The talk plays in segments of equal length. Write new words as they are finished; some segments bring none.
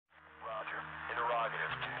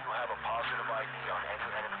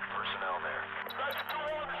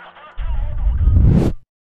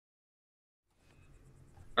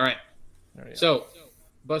So,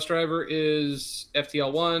 bus driver is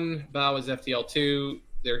FTL1, bow is FTL2.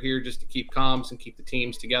 They're here just to keep comms and keep the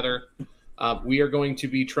teams together. We are going to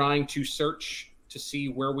be trying to search to see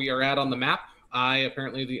where we are at on the map. I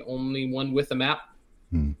apparently the only one with a map.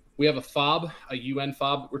 We have a fob, a UN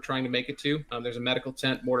fob that we're trying to make it to. There's a medical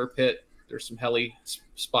tent, mortar pit. There's some heli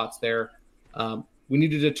spots there. We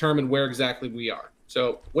need to determine where exactly we are.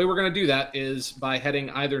 So the way we're going to do that is by heading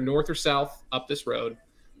either north or south up this road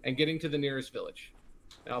and getting to the nearest village.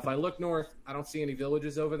 Now, if I look north, I don't see any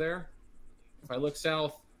villages over there. If I look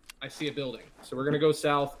south, I see a building. So we're going to go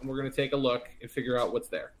south and we're going to take a look and figure out what's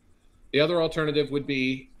there. The other alternative would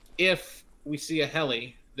be if we see a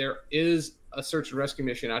heli, there is a search and rescue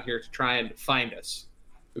mission out here to try and find us.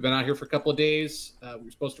 We've been out here for a couple of days. We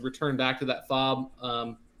were supposed to return back to that fob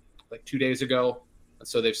like 2 days ago. And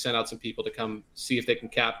so they've sent out some people to come see if they can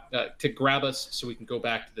to grab us so we can go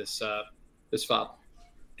back to this fob.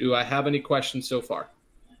 Do I have any questions so far?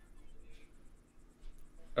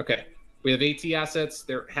 Okay. We have AT assets.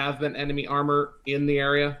 There have been enemy armor in the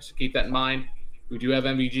area, so keep that in mind. We do have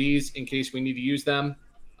MVGs in case we need to use them.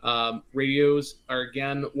 Radios are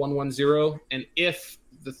again 110. And if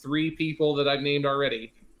the 3 people that I've named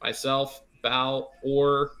already, myself, bow,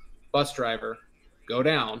 or bus driver, go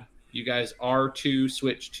down, you guys are to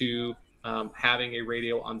switch to having a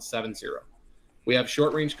radio on 7-0. We have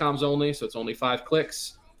short range comms only, so it's only 5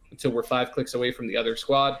 clicks. Until we're 5 clicks away from the other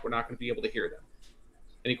squad, we're not going to be able to hear them.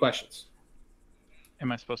 Any questions?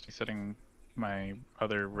 Am I supposed to be setting my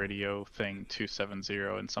other radio thing to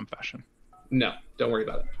 7-0 in some fashion? No, don't worry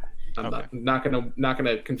about it. I'm Okay. not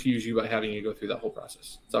gonna confuse you by having you go through that whole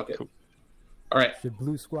process. It's all good. Cool. All right. Should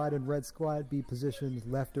blue squad and red squad be positioned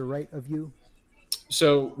left or right of you?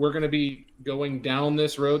 So we're going to be going down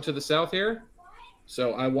this road to the south here.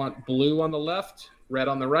 So I want blue on the left, red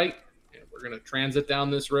on the right. And we're going to transit down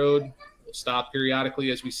this road. We'll stop periodically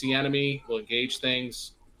as we see enemy. We'll engage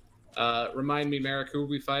things. Remind me, Merrick, who are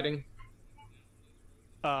we fighting?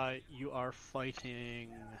 You are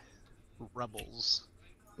fighting rebels.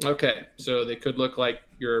 Okay, so they could look like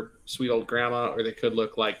your sweet old grandma, or they could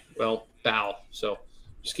look like, well, Bao. So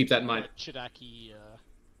just keep that in mind. Chidaki.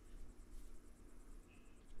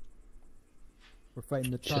 We're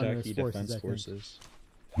fighting the Chidaki Defense Forces.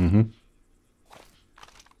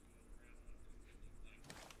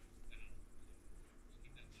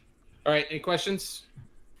 All right, any questions?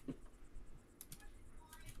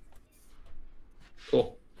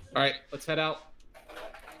 Cool. All right, let's head out.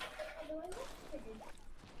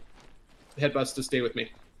 Head bus to stay with me.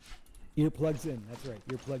 Earplugs in. That's right.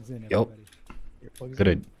 Earplugs in, Yep. everybody. Earplugs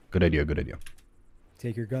in. Good idea. Good idea.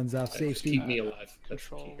 Take your guns off Just safety. keep me alive. That's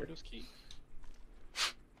Control. key here. Where does key?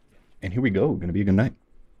 And here we go. Gonna be a good night.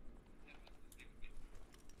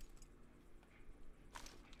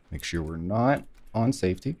 Make sure we're not on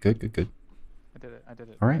safety. Good. I did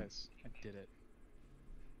it. All right. Guys. I did it.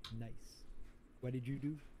 Nice. What did you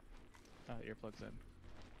do? Earplugs in.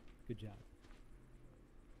 Good job.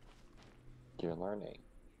 You're learning.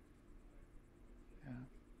 Yeah.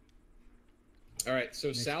 All right, so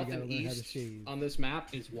Next, south we gotta and learn how to east shave. on this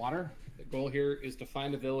map is water. The goal here is to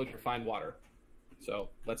find a village or find water. So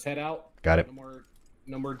let's head out. Got it.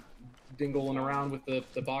 No more dingling around with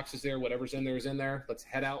the boxes there. Whatever's in there is in there. Let's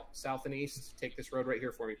head out south and east. Take this road right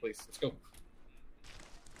here for me, please. Let's go.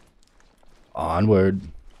 Onward.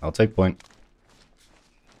 I'll take point.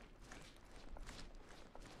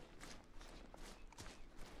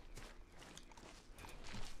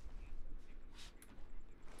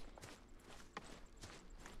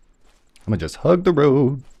 I'm gonna just hug the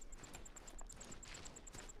road.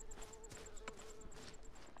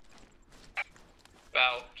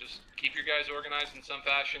 Val, just keep your guys organized in some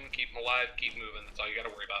fashion. Keep them alive. Keep moving. That's all you got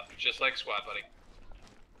to worry about. It's just like squad, buddy.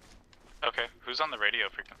 Okay, who's on the radio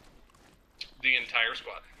freaking? The entire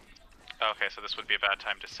squad. Okay, so this would be a bad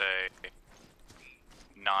time to say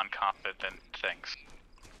non-competent things.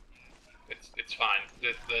 It's fine.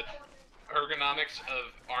 The ergonomics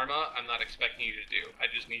of Arma, I'm not expecting you to do. I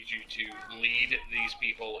just need you to lead these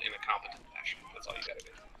people in a competent fashion. That's all you got to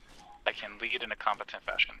do. I can lead in a competent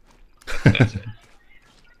fashion. That's it.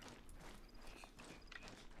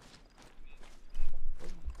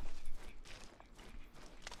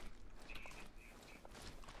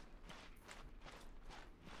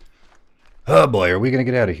 Oh boy, are we gonna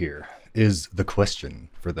get out of here? Is the question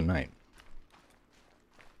for the night.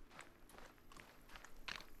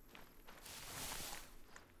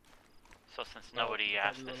 So since nobody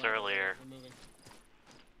asked this earlier,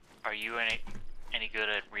 are you any good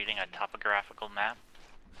at reading a topographical map?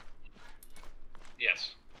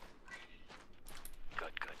 Yes.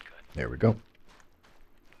 Good. There we go.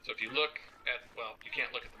 So if you look well, you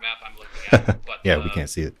can't look at the map I'm looking at, but Yeah, we can't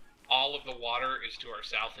see it. all of the water is to our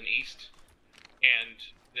south and east, and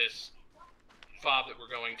this fob that we're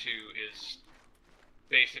going to is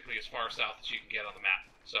basically as far south as you can get on the map.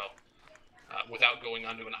 So, without going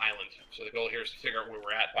onto an island. So the goal here is to figure out where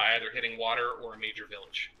we're at by either hitting water or a major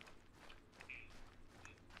village.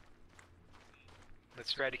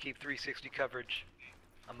 Let's try to keep 360 coverage.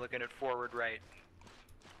 I'm looking at forward right.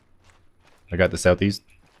 I got the southeast.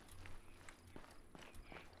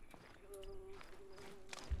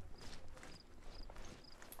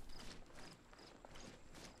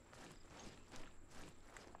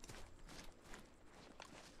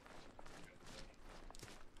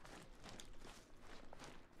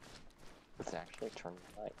 It's actually turning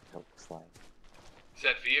right, it looks like. Is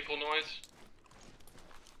that vehicle noise?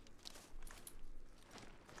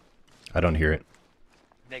 I don't hear it.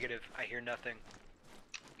 Negative, I hear nothing.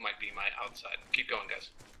 Might be my outside. Keep going, guys.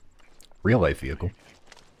 Real life vehicle.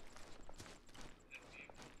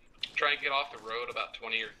 Try and get off the road about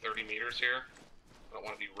 20 or 30 meters here. I don't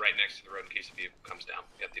want to be right next to the road in case the vehicle comes down.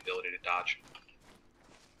 You have the ability to dodge.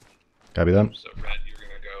 Copy that. So red, you're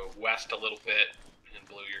going to go west a little bit, and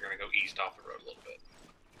blue, you're going to go east off the road a little bit.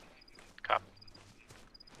 Cop.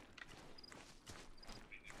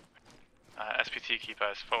 SPT, keep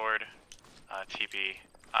eyes forward. TB,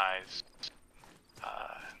 eyes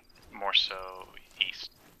more so east.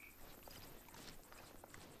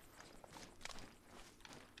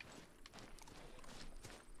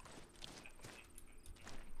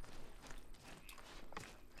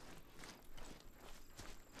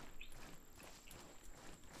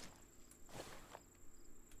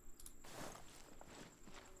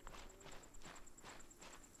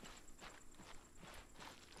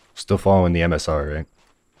 Still following the MSR, right?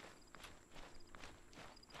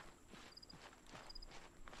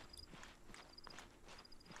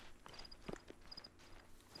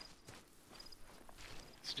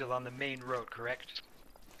 Still on the main road, correct?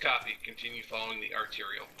 Copy. Continue following the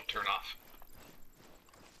arterial. Turn off.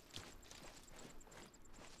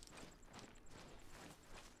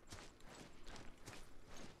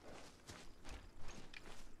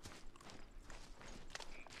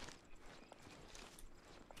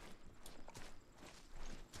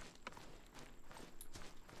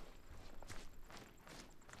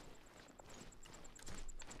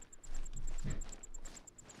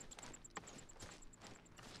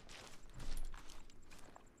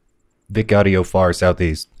 Vic audio far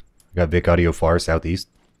southeast. I got Vic audio far southeast.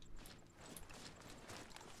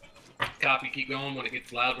 Copy. Keep going. When it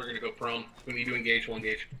gets loud, we're going to go prone. We need to engage. We'll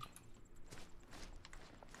engage.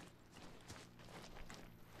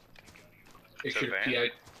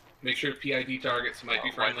 Make sure PID targets might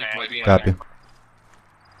be friendly. Might be Copy.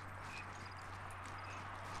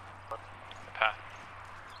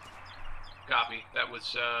 Copy. That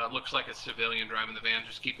was looks like a civilian driving the van.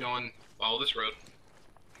 Just keep going. Follow this road.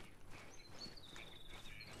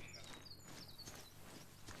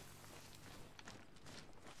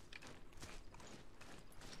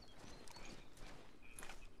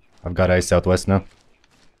 I've got eyes southwest now.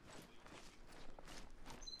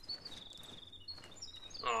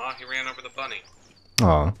 Aw, he ran over the bunny.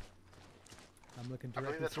 Aw. I'm looking I directly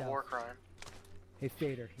believe that's a south. war crime. Hey,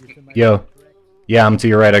 Fader, you're to my Yo. right, correct? Yeah, I'm to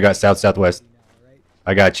your right. I got south southwest. Now, right?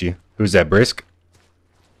 I got you. Who's that, Brisk?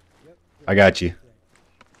 Yep. I got you.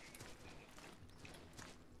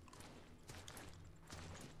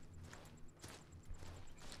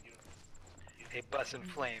 Hey, Bus and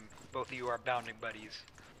Flame, both of you are bounding buddies.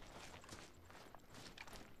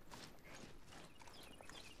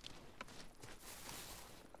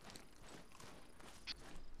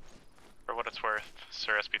 For what it's worth,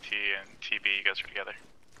 Sir SBT and TB, you guys are together.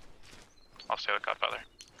 I'll stay with Godfather.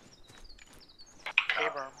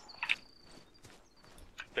 K-Burn.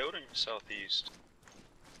 Building southeast.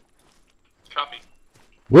 Copy.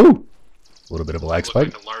 Woo! A little bit of a lag Looks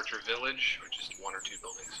spike. like a larger village, or just one or two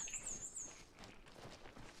buildings.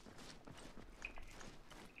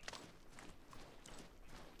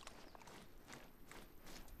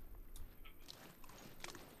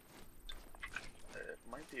 It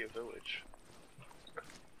might be a village.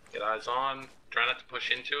 Get eyes on. Try not to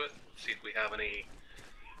push into it. See if we have any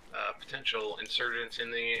potential insurgents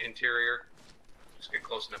in the interior. Just get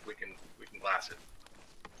close enough we can glass it.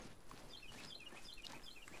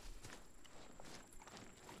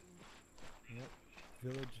 Yep.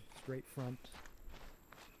 Village, straight front.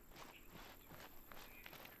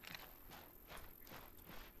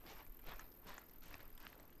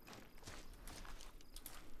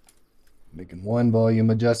 Making one volume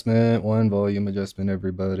adjustment,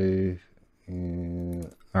 everybody.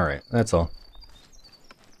 And... Alright, that's all.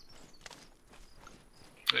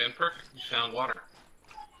 found water.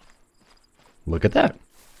 Look at that.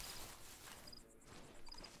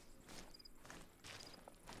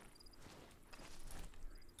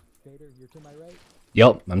 Vader, you're to my right?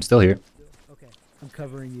 Yep, I'm still here. Okay, I'm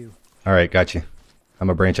covering you. Alright, got you. I'm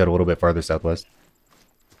gonna branch out a little bit farther southwest.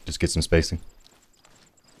 Just get some spacing.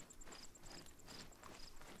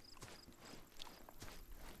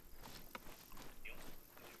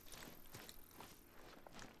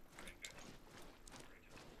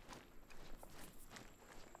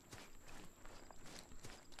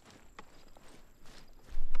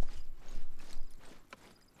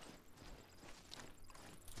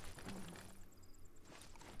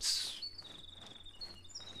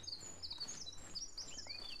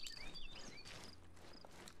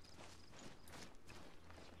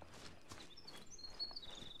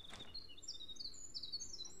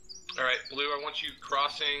 Alright, Blue, I want you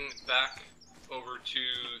crossing back over to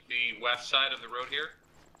the west side of the road here.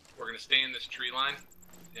 We're going to stay in this tree line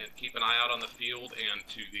and keep an eye out on the field and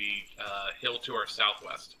to the hill to our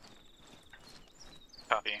southwest.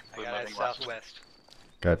 Copy. I Blue got it moving west. southwest.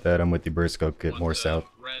 Got that. I'm with you, Briscoe. Get more south.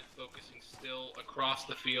 Red focusing still across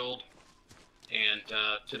the field and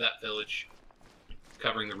to that village,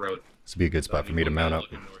 covering the road. This would be a good spot for me to mount up.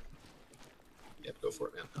 Looking north. Yep, go for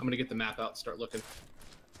it, man. I'm going to get the map out and start looking.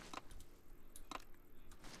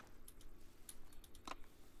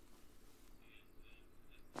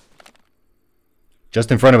 Just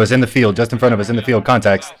in front of us in the field. Just in front of us in the field.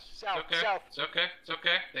 Contacts. South, It's okay. south. It's okay. It's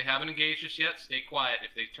okay. They haven't engaged us yet. Stay quiet.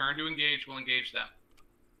 If they turn to engage, we'll engage them.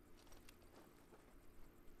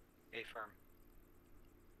 A firm.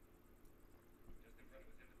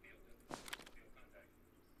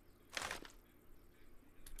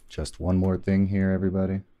 Just one more thing here,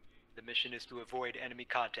 everybody. The mission is to avoid enemy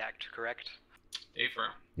contact, correct? A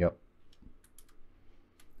firm. Yep.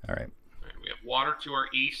 Alright. All right, we have water to our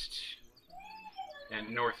east and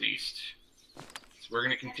northeast. So we're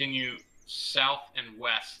going to continue south and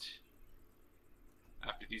west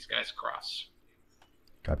after these guys cross.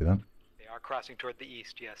 Copy that. They are crossing toward the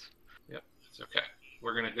east, yes. Yep, that's okay.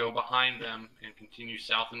 We're going to go behind them and continue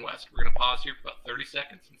south and west. We're going to pause here for about 30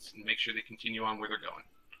 seconds and make sure they continue on where they're going.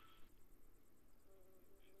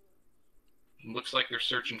 Looks like they're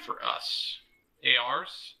searching for us.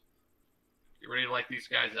 ARs, get ready to light these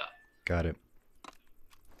guys up. Got it.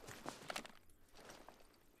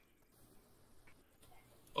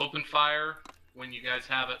 Open fire when you guys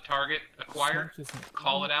have a target acquired.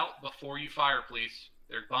 Call it out before you fire, please.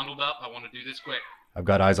 They're bundled up. I want to do this quick. I've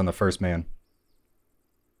got eyes on the first man.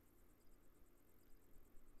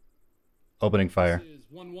 Opening fire. This is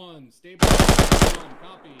 1-1. Stay by. 1,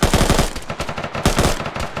 copy.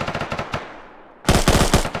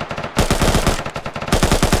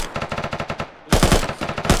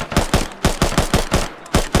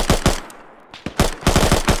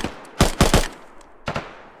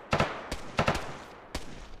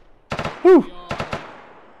 Woo! We are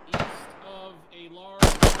east of a large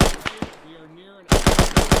highway. We are near an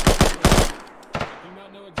I do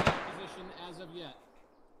not know exact position as of yet.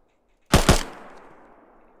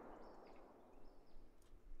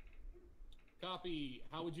 Copy.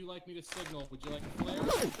 How would you like me to signal? Would you like a flare?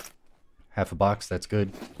 Half a box, that's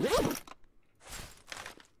good.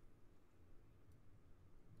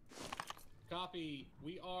 Copy.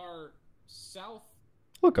 We are south.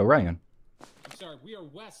 Look, Orion. I'm sorry. We are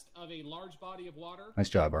west of a large body of water. Nice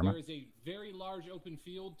job, Arma. There is a very large open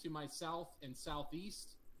field to my south and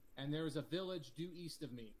southeast, and there is a village due east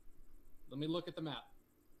of me. Let me look at the map.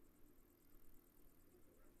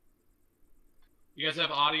 You guys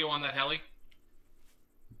have audio on that heli?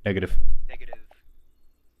 Negative. Negative.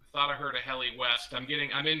 I thought I heard a heli west. I'm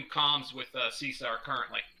in comms with CSAR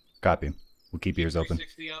currently. Copy. We'll keep ears open.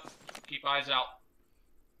 360 up. Keep eyes out.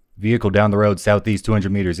 Vehicle down the road, southeast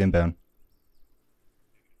 200 meters, inbound.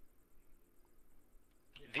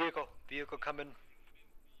 Vehicle coming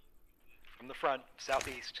from the front,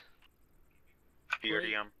 southeast.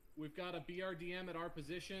 BRDM. We've got a BRDM at our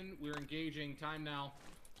position. We're engaging. Time now.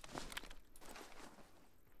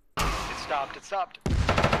 It stopped, it stopped.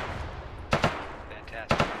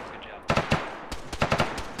 Fantastic, good job.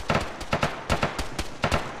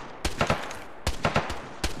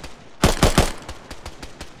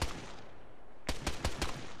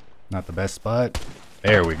 Not the best spot.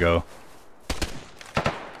 There we go.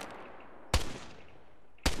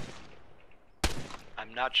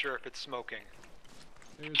 I'm not sure if it's smoking.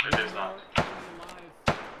 There's It is not. alive.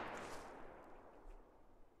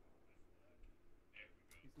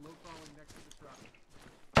 He's low crawling next to the truck.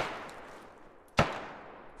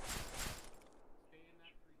 Stay in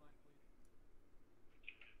that tree line,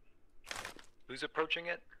 please. Who's approaching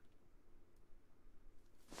it?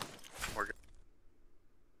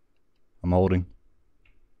 I'm holding.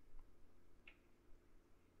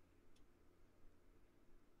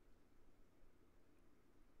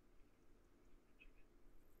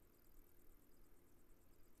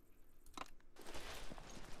 I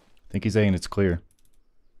think he's saying it's clear.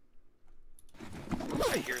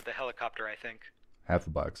 I hear the helicopter, I think. Half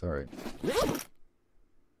the box, alright.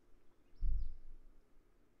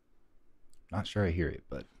 Not sure I hear it,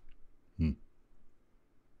 but...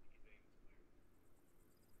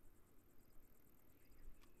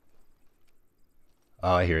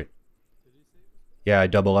 Oh, I hear it. Yeah, I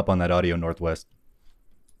double up on that audio northwest.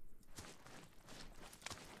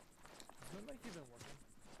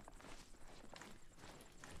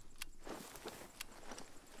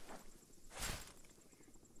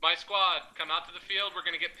 My squad, come out to the field. We're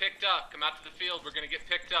going to get picked up. Come out to the field. We're going to get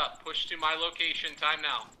picked up. Push to my location. Time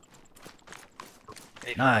now.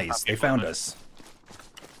 Nice, they found us.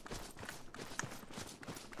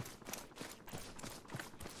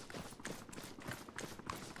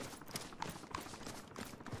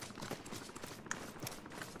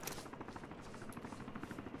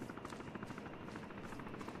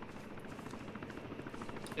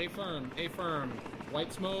 Stay firm. Stay firm.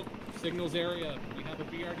 White smoke signals area. We have a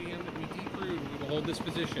BRDM that we decrewed. We will hold this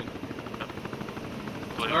position.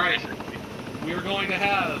 All right. We are going to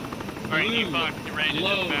have blue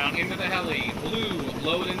load into the heli. Blue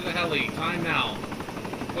load into the heli. Time now.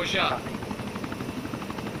 Push up.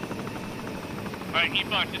 All right,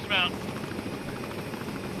 E-Fox, dismount.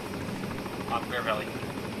 On Bear Valley.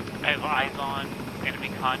 I have eyes on enemy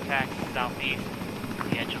contact southeast,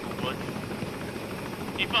 the edge of the woods.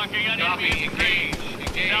 E-Fox, you got Copy. enemy. Engage.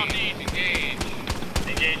 Engage. Southeast. Engage.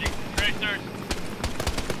 Engaging. Tracers.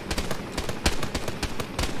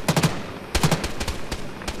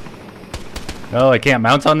 No, I can't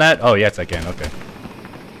mount on that? Oh, yes, I can. Okay.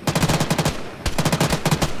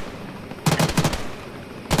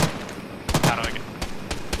 How do I get?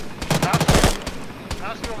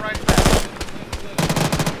 Now go right back.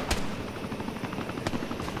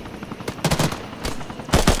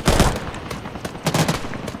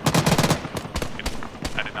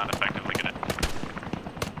 I did not effectively get it.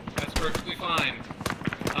 That's perfectly fine.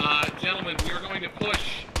 Gentlemen, we are going to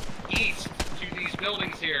push east to these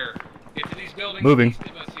buildings here. Get to these buildings Moving. east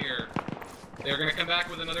of us here. They're going to come back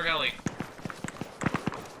with another heli.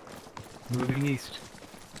 Moving east.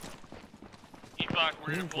 E-Fox,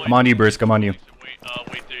 we're deployed. I'm on you, Brisk. I'm on you. Wait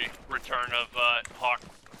the return of Hawk.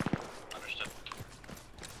 Understood.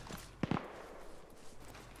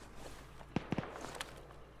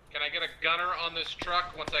 Can I get a gunner on this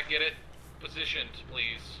truck once I get it positioned,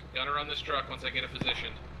 please? Gunner on this truck once I get it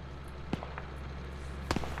positioned.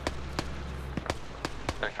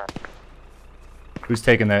 Who's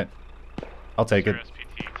taking that? I'll take it.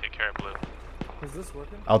 SPT, take care of Blue. Is this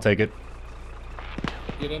working? I'll take it.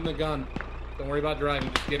 Get in the gun. Don't worry about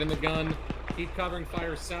driving. Just get in the gun. Keep covering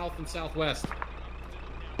fire south and southwest.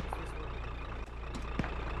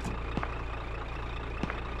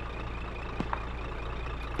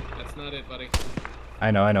 That's not it, buddy.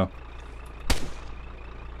 I know, I know.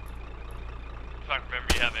 If I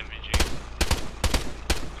remember, you have NVG.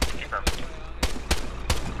 Confirm.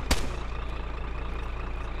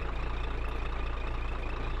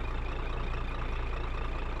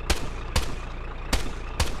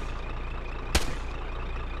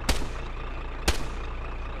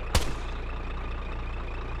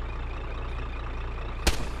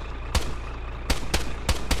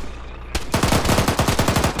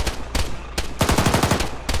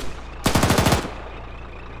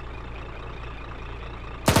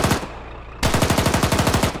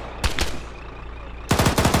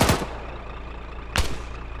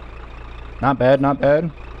 Not bad, not bad.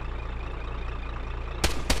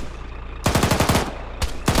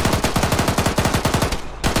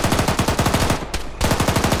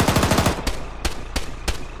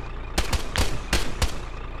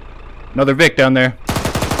 Another Vic down there.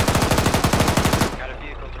 Got a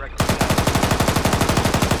vehicle directly south.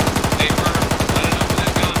 Stay firm. Line it up with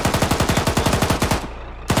that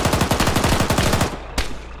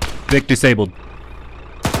gun. Vic disabled.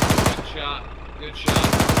 Good shot. Good shot.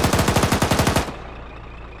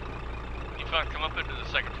 E-Fox, come up into the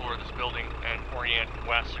second floor of this building and orient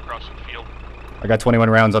west across the field. I got 21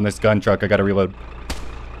 rounds on this gun truck. I gotta reload.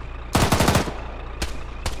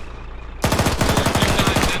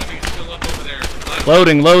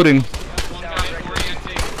 Loading, loading. One guy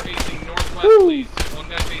orienting facing northwest, please. One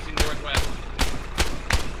guy facing northwest.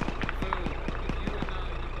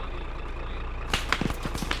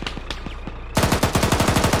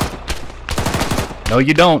 No,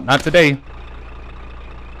 you don't. Not today.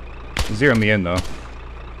 Zero me in, though.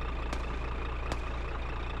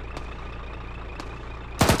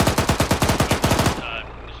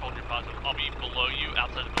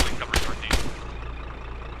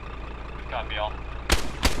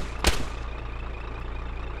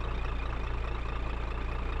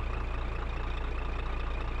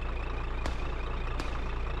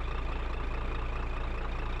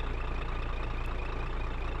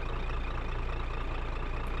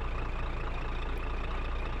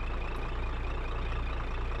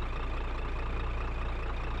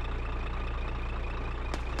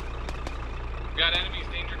 got enemies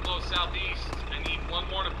danger close southeast. I need one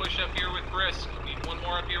more to push up here with Brisk. Need one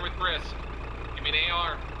more up here with Brisk. Give me an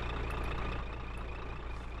AR.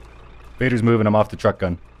 Vader's moving. I'm off the truck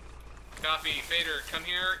gun. Copy. Vader, come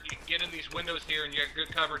here. You can get in these windows here and you got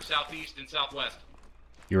good coverage southeast and southwest.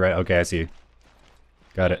 You're right. Okay, I see you.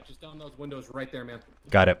 Got it. Just down those windows right there, man.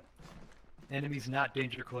 Got it. Enemies not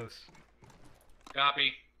danger close.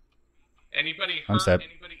 Copy. Anybody I'm hurt, set.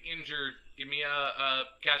 anybody injured, give me a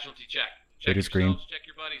casualty check. Check Vader's green. yourselves, check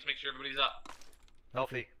your buddies, make sure everybody's up.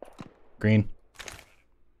 Healthy. Green.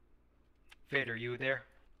 Vader, you there?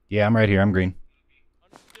 Yeah, I'm right here. I'm green.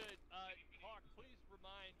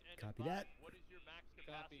 Copy that.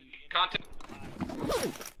 Contact.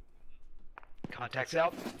 Contacts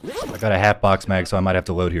out. I got a half box mag, so I might have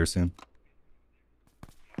to load here soon.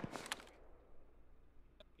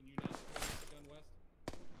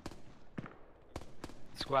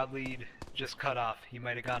 Squad lead just cut off. He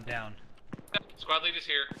might have gone down. Squad lead is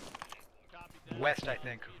here. West, I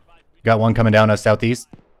think. Got one coming down us southeast.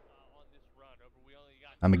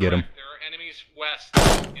 I'm gonna get him. There are enemies west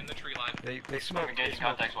in the tree line. They smoke. Engage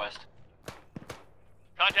contacts west.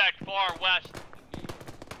 Contact far west.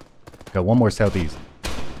 Got one more southeast.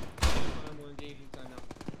 We're engaging time now.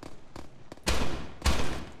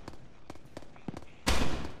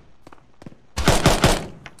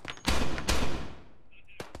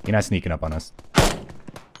 You're not sneaking up on us.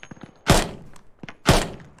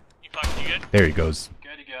 You good? There he goes.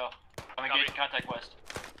 Good to go. I'm engaging contact west.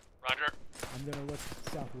 Roger. I'm gonna look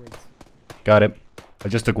southwards. Got it. I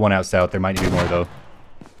just took one out south. There might be more though.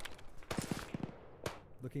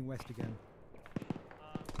 Looking west again.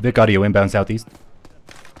 Vic audio inbound southeast.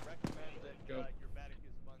 Go.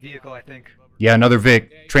 Vehicle, I think. Yeah, another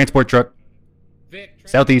Vic. Transport truck. Vic,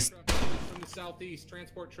 Southeast. truck from the southeast.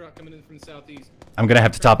 Transport truck coming in from the southeast. I'm gonna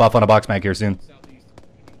have to top off on a box mag here soon. Southeast.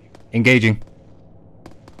 Engaging.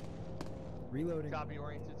 Reloading.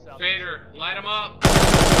 Vader, light him up.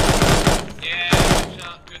 Yeah, good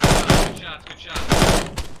shot. Good shots. Good shots. Good shots.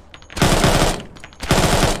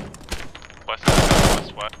 West,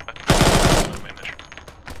 west, west.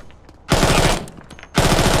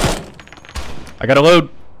 I got a load.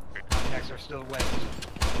 Contacts are still west.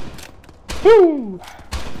 Woo!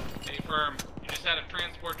 Stay firm. You just had a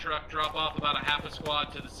transport truck drop off about a half a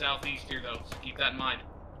squad to the southeast here, though, so keep that in mind.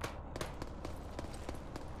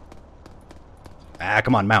 Ah,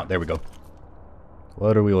 come on, mount. There we go.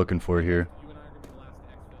 What are we looking for here? You and I are going to be the last to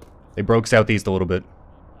exfil. They broke southeast a little bit.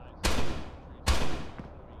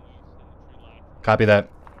 Copy that.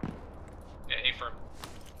 Yeah, A firm.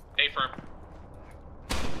 A firm.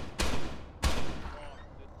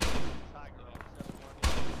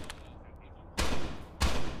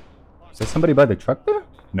 Is that somebody by the truck there?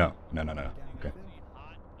 No. No. Okay.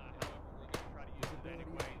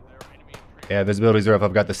 Yeah, visibility's rough.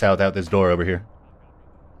 I've got the south out this door over here.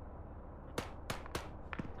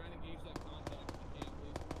 Trying to gauge that contact if you can,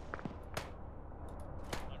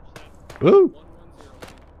 please. Woo!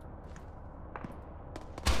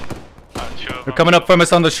 110. Two of They're coming up from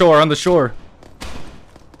us on the shore,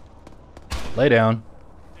 Lay down.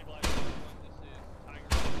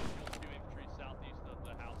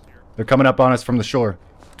 They're coming up on us from the shore.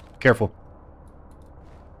 Careful.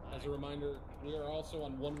 As a reminder, we are also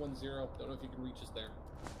on 110. Don't know if you can reach us there.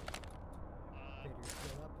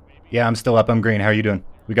 Yeah, I'm still up. I'm green. How are you doing?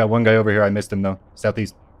 We got one guy over here. I missed him, though.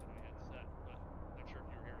 Southeast.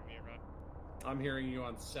 I'm hearing you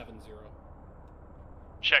on 70.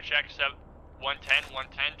 Check. 110.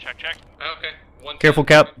 Check. Okay. 110. Careful,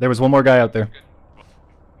 Cap. There was one more guy out there.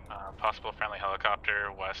 possible friendly helicopter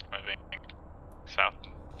west moving south.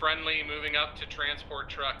 Friendly moving up to transport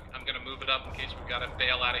truck. I'm gonna move it up in case we've got to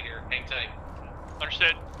bail out of here. Hang tight.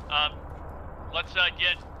 Understood. Let's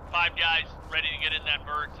get 5 guys ready to get in that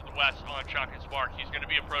bird to the west on Chuck and Spark. He's going to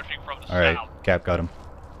be approaching from the All right, south. Cap got him.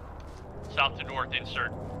 South to north,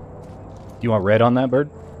 insert. Do you want red on that bird?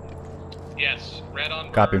 Yes, red on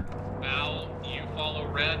bird. Copy. Val, you follow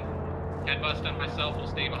red. Headbust and myself will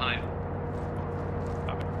stay behind.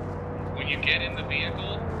 When you get in the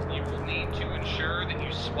vehicle, you will need to ensure that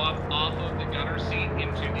you swap off of the gunner seat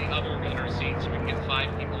into the other gunner seat so we can get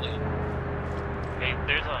 5 people in. Hey,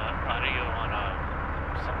 there's a audio on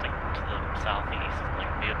something to the southeast,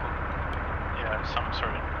 like vehicle. Yeah, some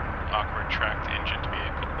sort of awkward tracked engine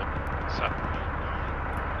vehicle. So.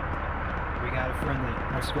 We got a friendly.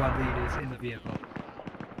 Our squad lead is in the vehicle.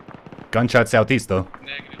 Gunshot southeast, though.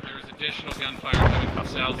 Negative. There is additional gunfire coming from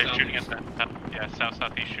south. They're shooting at the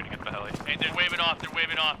southeast, shooting at the heli. Hey, they're waving off.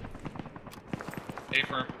 A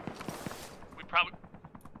firm.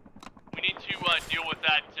 We need to deal with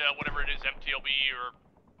that, whatever it is, MTLB or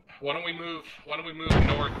Why don't we move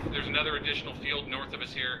north? There's another additional field north of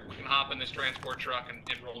us here. We can hop in this transport truck and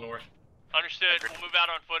roll north. Understood. We'll move out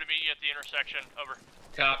on foot immediately at the intersection. Over.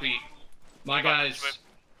 Copy. My guys,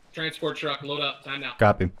 transport truck, load up. Time now.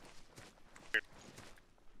 Copy.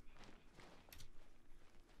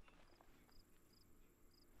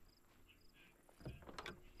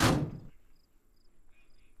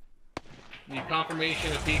 Need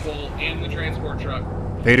confirmation of people in the transport truck.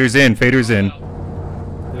 Fader's in. Fader's in.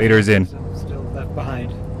 Fader's in. Still left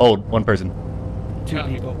behind. Hold. One person. Two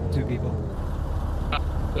people.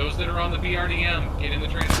 Those that are on the BRDM, get in the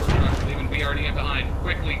transport truck, leaving BRDM behind.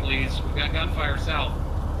 Quickly, please. We've got gunfire south.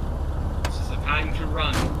 This is the time to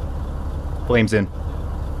run. Flames in.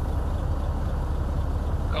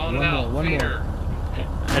 Calling it out. Fader.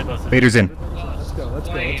 Fader's in. Let's go. Let's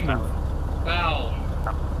Flame. move. Foul.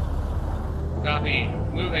 Copy.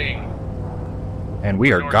 Moving. And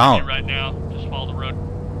we are North gone. right now. Just follow the road.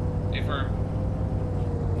 Stay firm.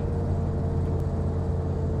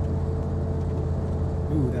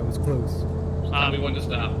 Ooh, that was close. Just tell me when to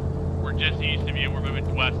stop. We're just east of you. We're moving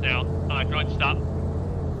to west now. Go ahead and stop.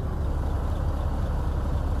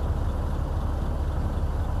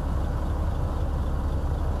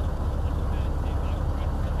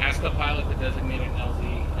 Ask the pilot to designate an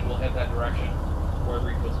LZ, and we'll head that direction. Wherever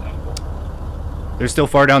he feels comfortable. They're still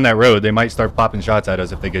far down that road. They might start popping shots at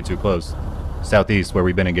us if they get too close. Southeast, where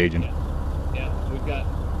we've been engaging. Yeah, we've got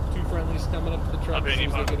two friendlies coming up to the truck. As soon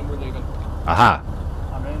as they get them, we're leaving. Aha.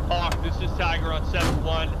 Hawk, this is Tiger on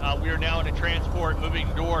 7-1. We are now in a transport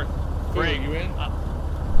moving north. Greg, you in?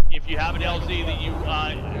 If you have an LZ that you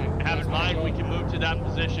have in mind, we can move to that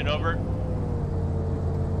position. Over.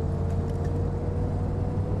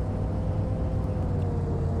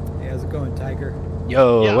 Hey, how's it going, Tiger?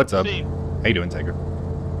 Yo, Yeah, what's up? see. How you doing, Tiger?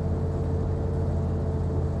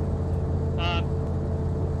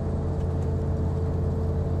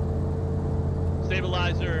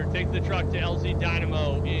 Stabilizer, take the truck to LZ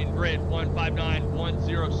Dynamo in grid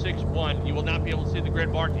 1591061. You will not be able to see the grid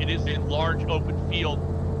mark. It is a large open field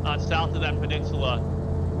south of that peninsula.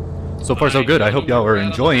 So far, so good. I hope y'all are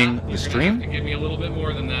enjoying the stream. Give me a little bit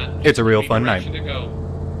more than that. It's a real fun night. To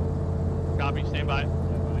go. Copy, stand by.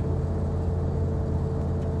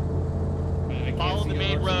 Follow the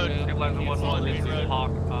main road. Follow the main road. Hawk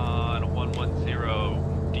on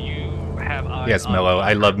 110. Do you have eyes Yes, Mello.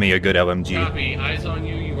 I love me a good LMG. Copy. Eyes on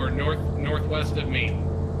you. You are northwest of me.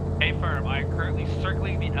 Hey, firm. I am currently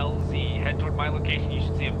circling the LZ. Head toward my location. You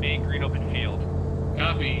should see a big green open field.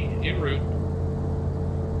 Copy. En route.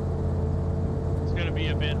 It's going to be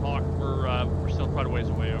a bit, Hawk. We're still quite a ways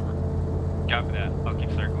away. Over. Copy that. I'll keep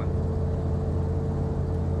circling.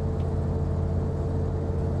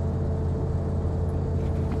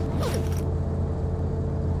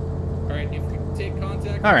 All right. If we take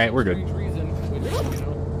contact. All right, we're good. Reason, which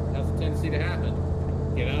has a tendency to happen.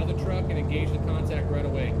 Get out of the truck and engage the contact right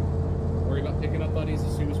away. Worry about picking up buddies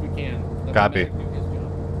as soon as we can. Let Copy. the medic do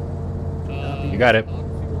his job. You got it.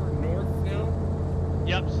 North now.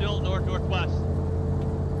 Yep, still northwest.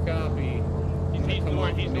 Copy.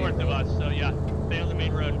 He's north of us. So yeah, stay on the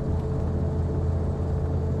main road.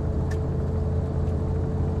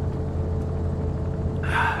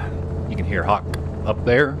 You can hear Hawk up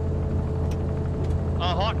there.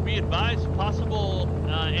 Hawk, be advised, possible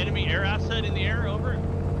enemy air asset in the air. Over.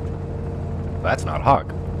 That's not Hawk.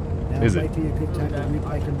 Now Is might it? be a good time to read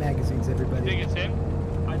Piker magazines, You everybody. think it's him?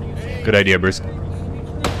 Good idea, Bruce.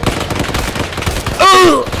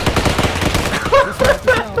 Oh!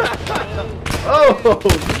 Oh,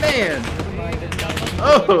 man!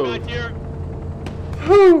 Oh! Right here.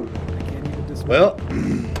 Whew. I can't even dismiss. Well,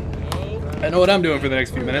 I know what I'm doing for the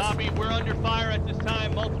next few minutes. Copy, we're under fire at this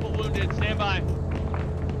time. Multiple wounded. Stand by.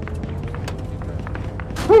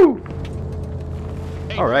 Whew.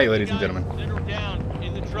 Hey, All right, the ladies and guys gentlemen. that are down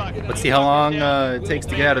in the truck. Let's see how long it takes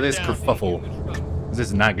to get out of this kerfuffle. This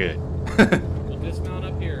is not good. We'll dismount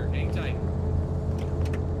up here. Hang tight.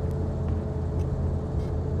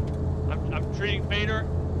 I'm treating Fader.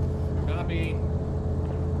 Copy.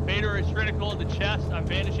 Fader is critical in the chest. I'm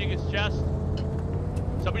bandaging his chest.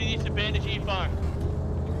 Somebody needs to bandage E-Fong.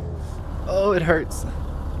 Oh, it hurts.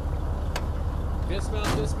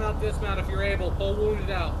 Dismount if you're able. Pull wounded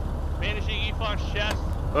out. Bandaging E-Fong's chest.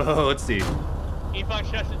 Oh, let's see. E-Fong's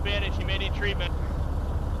chest is bandaged. He may need treatment.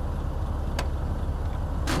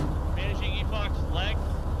 Bandaging E-Fong's leg.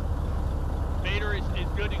 Fader is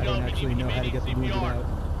good to I go. don't actually know how to get the wounded CPR. out.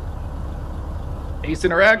 Ace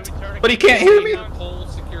interact, but he can't hear me. Pull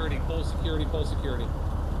security.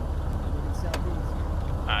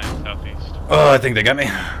 Southeast. Oh, I think they got me.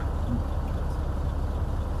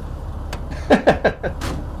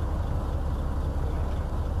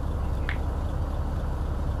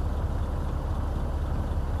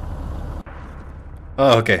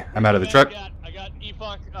 Oh, okay. I'm out of the truck. I got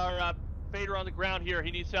E-Funk, or Fader on the ground here. He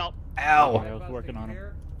needs help. Ow. I was working on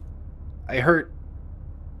him. I hurt.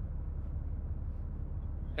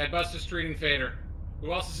 Headbuster Street and Fader.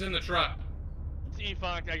 Who else is in the truck? It's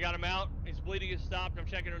E-Funk. I got him out. His bleeding has stopped. I'm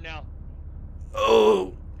checking him now.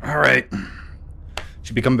 Oh, all right.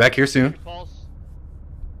 Should be coming back here soon. Pulse.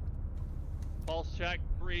 Pulse check.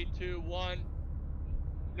 3, 2, 1.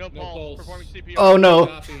 No pulse. Performing CPR. Oh no.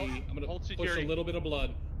 Copy. I'm gonna Hold push security. a little bit of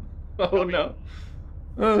blood. Oh no.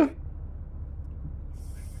 All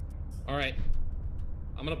right.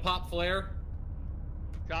 I'm gonna pop flare.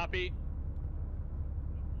 Copy.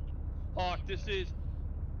 Hawk, this is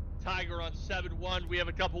Tiger on 7-1. We have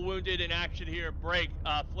a couple wounded in action here. Break.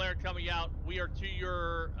 Flare coming out. We are to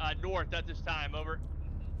your north at this time. Over.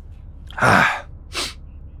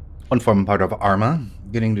 One form part of Arma.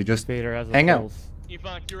 Getting to just Vader has a hang out. pulse.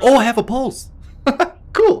 E-Funk, you're Oh, up. I have a pulse.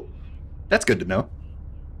 Cool. That's good to know.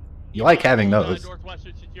 You like having Hold, those.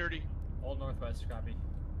 Northwestern security. Old Northwest, copy.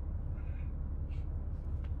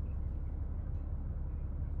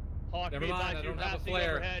 Hawk, Never be mind, advised, I you're don't have a passing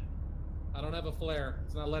flare. overhead. I don't have a flare.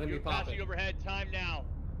 It's not letting You're me pop passing it. overhead. Time now.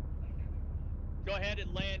 Go ahead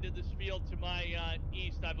and land in this field to my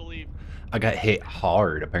east, I believe. I got hit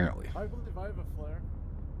hard, apparently. I believe I have a flare.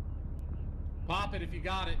 Pop it if you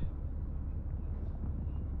got it.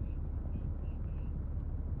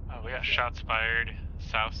 We got shots fired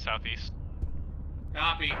southeast.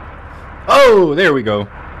 Copy. Oh, there we go.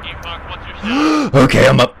 E-Funk, what's your status? Okay,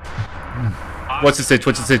 I'm up. What's the sitch?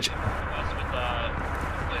 What's the sitch? West with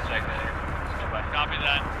police check there. Stand by. Copy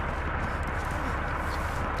that.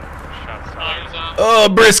 Shots Fires fired. up. Oh,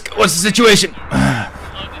 Brisk, what's the situation? These guys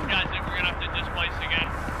think we're gonna have to displace again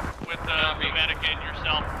with the medic and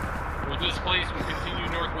yourself. We'll displace and continue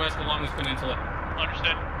northwest along this peninsula.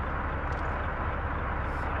 Understood.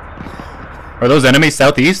 Are those enemies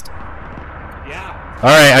southeast? Yeah. All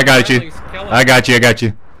right, I got you. Kill 'em. I got you. I got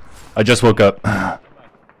you. I just woke up.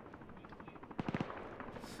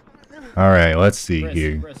 All right, let's see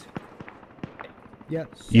here. Brisk.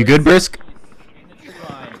 Yep. You good, Brisk? In the tree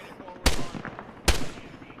line.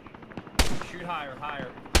 Shoot higher,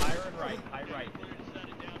 higher. Higher and right, high right.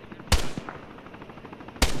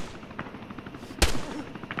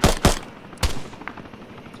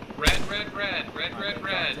 Red, red, red, red, red,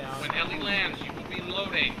 red. When Ellie lands, you will be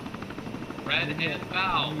loading. Red and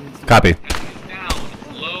bow. Copy. Ellie is down.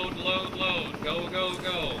 Load, load, load. Go, go,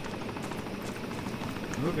 go.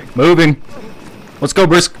 Moving. Let's go,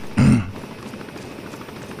 Brisk. Remember,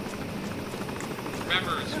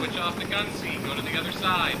 switch off the gun seat. Go to the other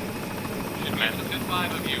side. Should be within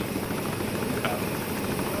 5 of you.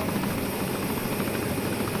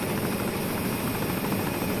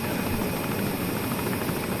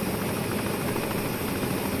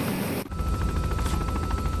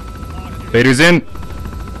 Vader's in.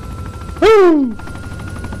 Woo!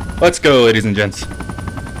 Let's go, ladies and gents. Center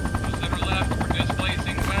left, we're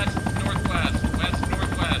displacing west, northwest, west,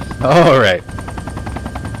 northwest. All right.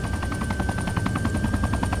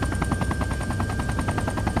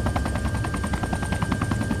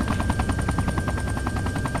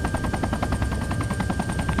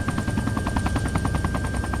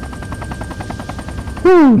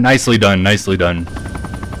 Woo! Nicely done. Nicely done.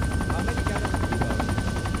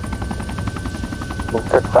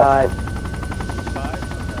 Five.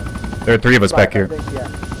 There are 3 of us back here. 3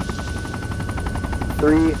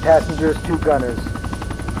 passengers, 2 gunners.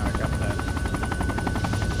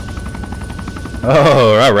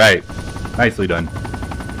 Oh, all right. Nicely done.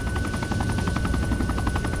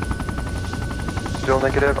 Still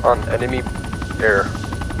negative on enemy air.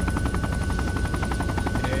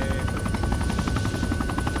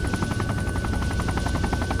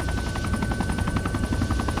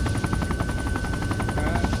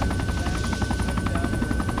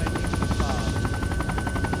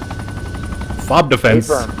 Fob defense.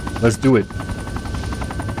 Affirm. Let's do it.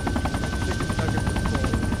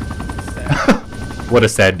 What a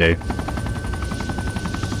sad day.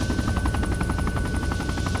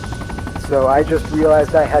 So I just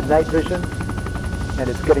realized I had night vision, and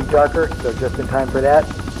it's getting darker, so just in time for that.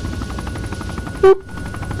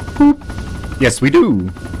 Yes, we do.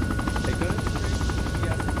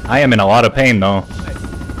 I am in a lot of pain, though.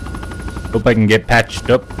 Hope I can get patched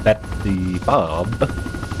up at the fob.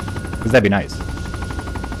 Because that'd be nice.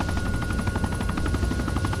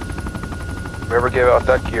 Whoever gave out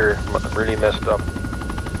that gear really messed up.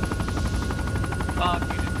 Pop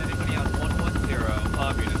units, anybody on 110?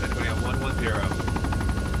 Pop units, anybody on 110?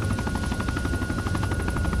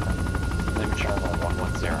 Let me try on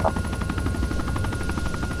 110.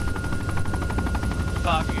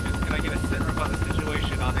 Pop units, can I get a sit rep on the situation?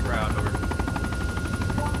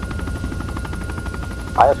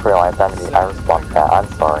 I just realized I respond to that. I'm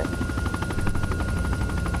sorry.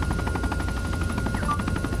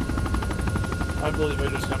 I believe I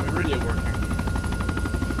just got my radio working.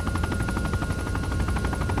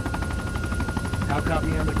 How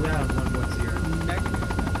copy on the ground, 110?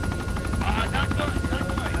 Not good,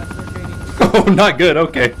 Oh, not good.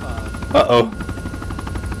 Okay. Uh-oh.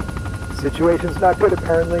 Situation's not good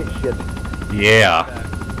apparently. Shit. Yeah.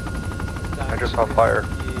 I just saw fire.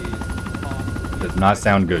 Does not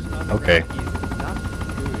sound good. Okay.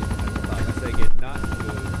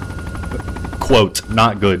 Quote,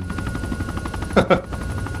 not good. Okay.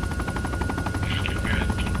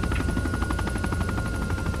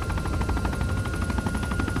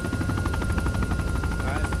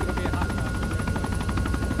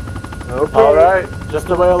 Alright, just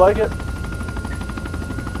the way I like it.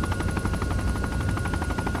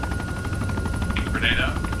 Grenade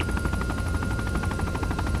out.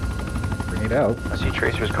 Grenade out. I see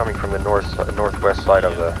tracers coming from the northwest side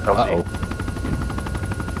of the LZ. Uh-oh.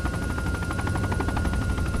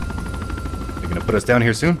 They're gonna put us down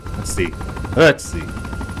here soon? Let's see. Let's see.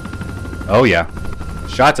 Oh, yeah.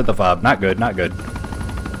 Shots at the fob. Not good, not good.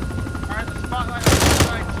 Alright, the spotlight on the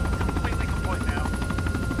side's completely complete now.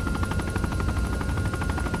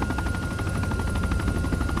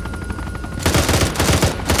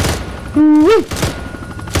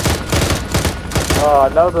 Oh,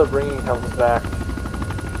 now the ringing comes back.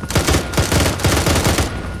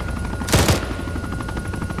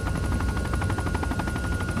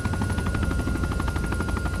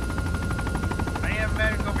 I am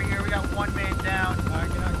medic over here. We got one man down. Alright,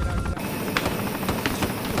 get out.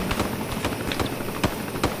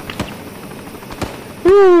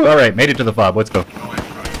 Woo! Alright, made it to the fob. Let's go.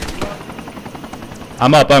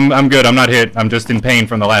 I'm up. I'm good. I'm not hit. I'm just in pain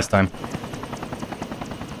from the last time.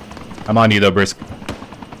 I'm on you though, Brisk.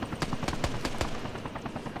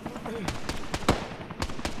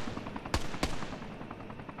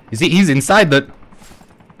 He's inside the...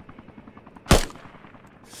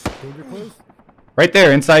 Right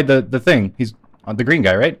there, inside the thing. He's on the green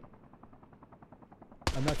guy, right?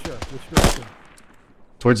 I'm not sure. Which direction?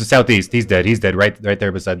 Towards the southeast. He's dead. He's dead. Right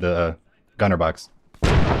there beside the gunner box.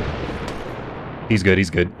 He's good. He's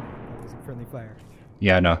good. Friendly fire.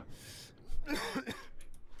 Yeah, I know.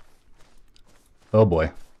 Oh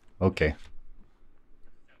boy. Okay.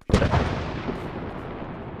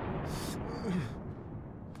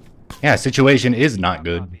 Yeah, situation is not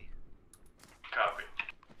good. Copy.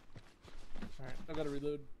 Alright, I gotta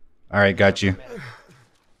reload. Alright, got you.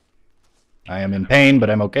 I am in pain, but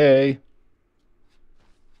I'm okay.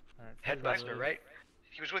 Headbuster, right?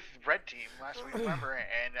 He was with the red team last week, remember?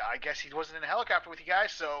 And I guess he wasn't in a helicopter with you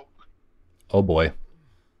guys, so... Oh boy.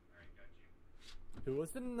 Who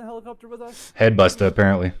was in the helicopter with us? Headbuster,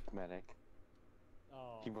 apparently. Medic.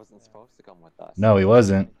 He wasn't supposed to come with us. No, he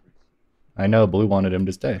wasn't. I know, Blue wanted him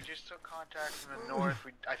to stay. We just took contact from the north.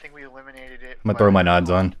 I think we eliminated it. I'm gonna throw my nods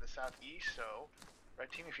on. To the southeast, so... Red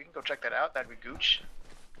team, if you can go check that out, that'd be gooch.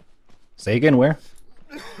 Say again, where?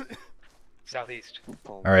 Southeast.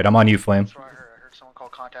 Alright, I'm on you, Flame. That's what I heard. I heard someone call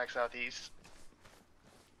contact southeast.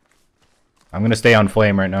 I'm gonna stay on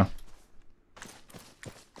Flame right now.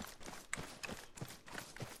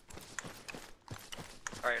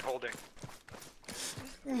 Alright, holding.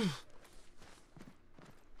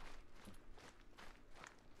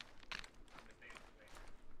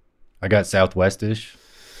 I got southwest-ish.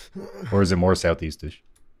 Or is it more southeast-ish?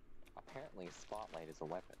 Apparently, spotlight is a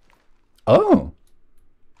weapon. Oh!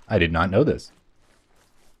 I did not know this.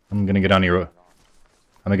 I'm gonna get on your... I'm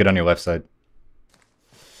gonna get on your left side.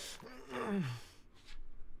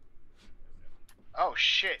 Oh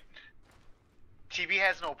shit. TB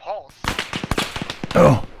has no pulse.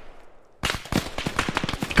 Oh!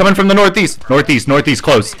 Coming from the northeast! Northeast,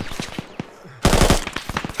 close.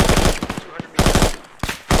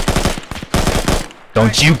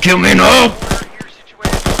 Don't you kill me, no!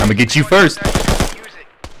 I'm gonna get you first.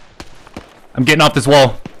 I'm getting off this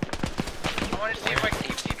wall. I want to see if I can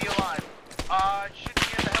keep TB alive. It should be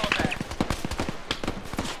in the helipad.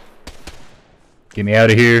 Get me out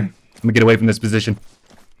of here. I'm gonna get away from this position.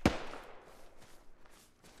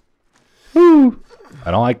 Woo! I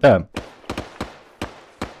don't like that.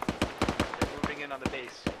 Moving in on the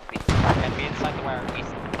base. And be inside the wire east.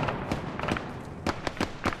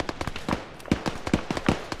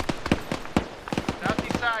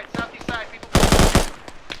 Southeast side, people.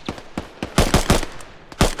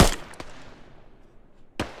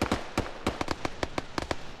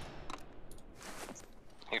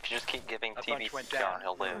 If you just keep giving A TV bunch went down. John,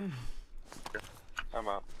 he'll live. I'm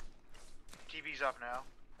up. TB's up now.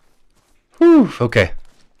 Whew, okay.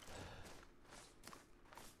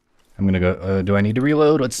 I'm gonna go. Do I need to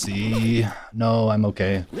reload? Let's see. No, I'm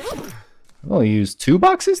okay. I've only used 2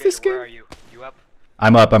 boxes this game. Where are you? You up?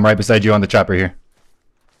 I'm up. I'm right beside you on the chopper here.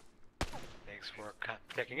 Thanks for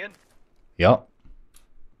checking in. Yep.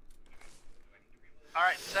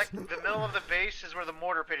 Alright, the middle of the base is where the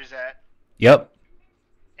mortar pit is at. Yep.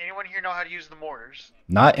 Anyone here know how to use the mortars?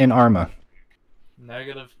 Not in Arma.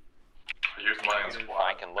 Negative.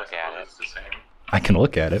 I can look at it. I can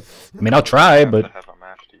look at it. I mean, I'll try, but I have a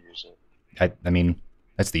map to use it. I mean,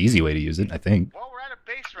 that's the easy way to use it, I think. Well, we're at a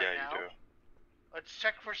base right now. You do. Let's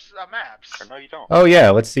check for maps. Or no, you don't. Oh yeah,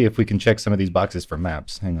 let's see if we can check some of these boxes for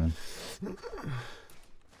maps. Hang on.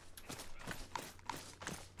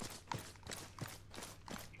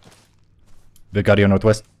 Vicario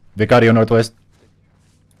Northwest. Vicario Northwest.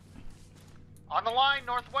 On the line,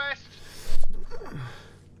 northwest.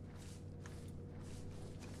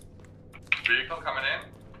 Vehicle coming in.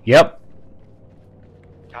 Yep.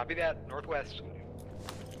 Copy that. Northwest.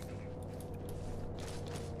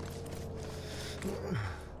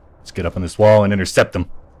 Let's get up on this wall and intercept them.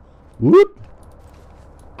 Whoop.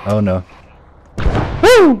 Oh no.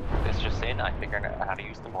 Woo! It's just in. I figured out how to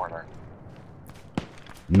use the mortar.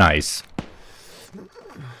 Nice.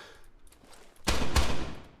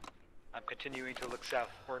 I'm continuing to look south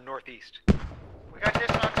or northeast. We got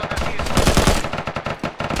dismounts on the field.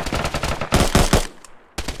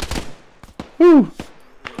 Woo!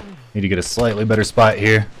 Need to get a slightly better spot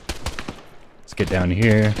here. Let's get down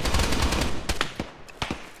here.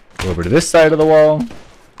 Go over to this side of the wall.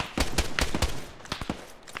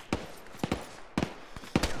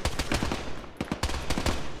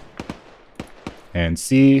 And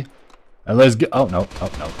see. And let's go. Oh no.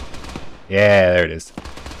 Oh no. Yeah, there it is.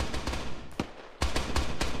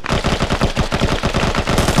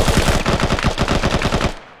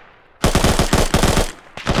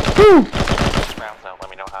 Woo! Rounds out. Let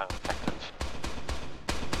me know how effective.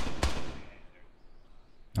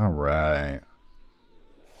 All right.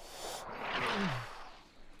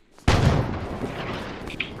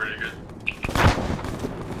 Pretty good.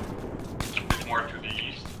 It's more to the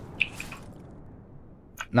east.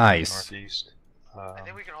 Nice. Northeast. I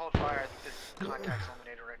think we can hold fire. I think the contact's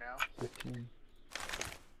eliminated right now. 15.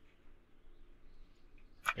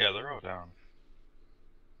 Yeah, they're all down.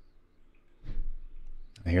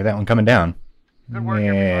 I hear that one coming down. Good work,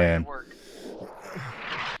 everybody. Good work.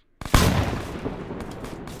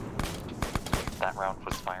 That round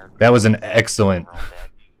was fired. That was an excellent.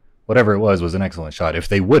 Whatever it was an excellent shot. If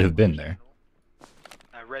they would have been there.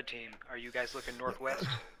 Red team, are you guys looking northwest?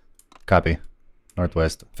 Copy.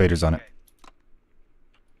 Northwest. Fader's on it.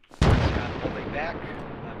 Holding back.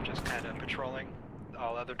 I'm just kind of patrolling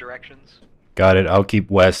all other directions. Got it. I'll keep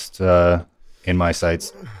west in my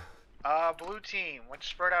sights. Blue team, let's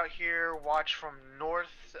spread out here. Watch from north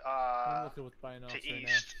to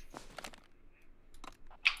east.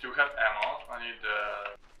 Do we have ammo? I need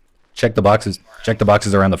Check the boxes. Check the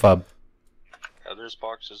boxes around the fob. Yeah, there's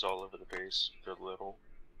boxes all over the base. They're little.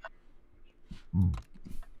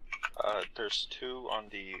 There's 2 on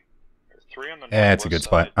the... 3 on the northwest Yeah, it's a good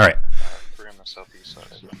spot. side, Alright. 3 on the southeast side.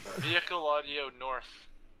 vehicle audio north.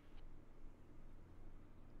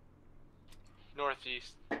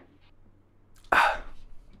 Northeast.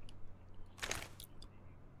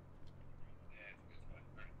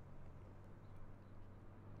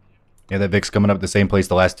 Yeah, that Vic's coming up the same place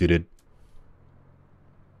the last 2 did.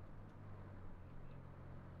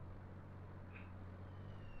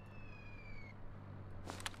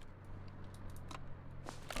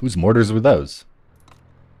 Whose mortars were those?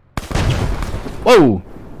 Whoa!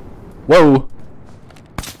 Whoa!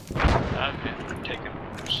 I'm taking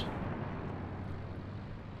orders.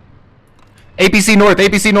 APC North!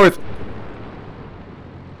 APC North!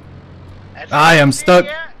 I am stuck.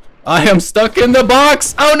 I am stuck in the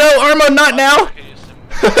box! Oh no, Arma, not now! Is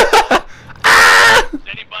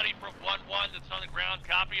anybody from 1-1 that's on the ground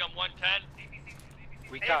copy on 110?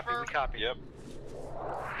 We copy, we copy. Yep.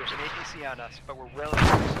 There's an APC on us, but we're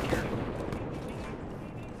relatively secure.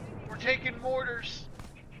 We're taking mortars.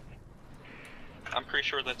 I'm pretty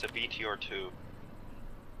sure that's a BTR-2.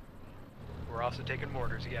 We're also taking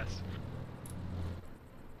mortars, yes.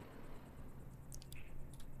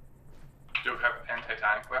 Do we have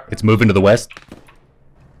anti-tank weapons? It's moving to the west.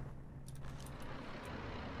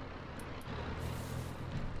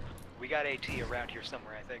 We got AT around here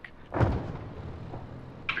somewhere, I think.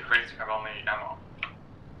 The crates have only ammo.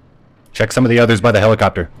 Check some of the others by the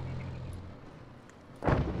helicopter.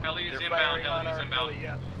 Heli is inbound, heli is inbound.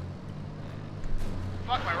 Yeah.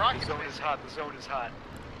 Fuck, my rocket The zone is hot, the zone is hot.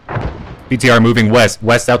 PTR moving west,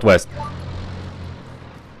 southwest.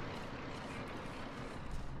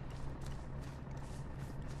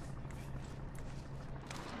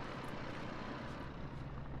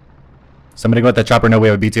 Somebody go at that chopper. No, we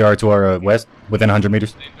have a BTR to our west, within 100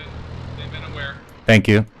 meters. They've been aware. Thank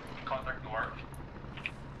you. Contact north.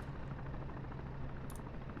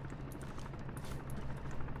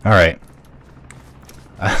 All right.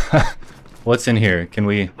 What's in here? Can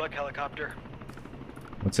we? Good luck, helicopter.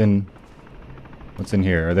 What's in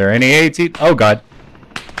here? Are there any AT? Oh God.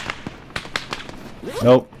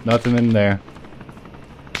 Nope, nothing in there.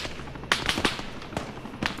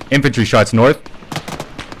 Infantry shots north.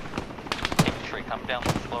 Infantry, come down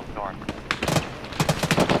the slope north.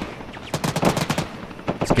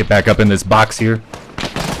 Let's get back up in this box here.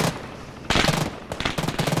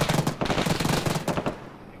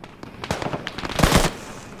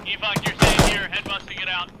 Evok, you're staying here. Head busting it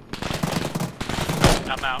out.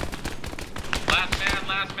 I'm out. Last man,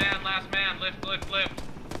 last man, last man. Lift, lift, lift.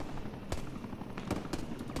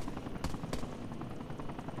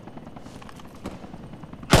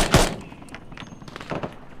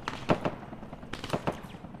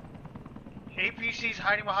 APC's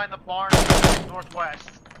hiding behind the barn northwest.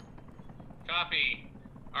 Copy.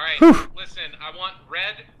 Alright, listen, I want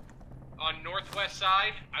red on northwest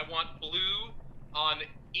side. I want blue on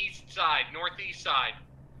east side, northeast side.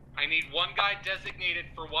 I need one guy designated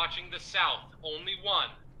for watching the south. Only one.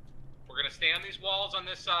 We're gonna stay on these walls on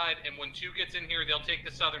this side, and when 2 gets in here, they'll take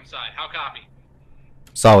the southern side. How copy?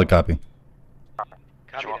 Solid copy.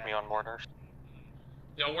 Do you want me on mortars?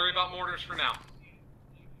 Don't worry about mortars for now.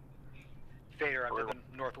 Vader, I'm to the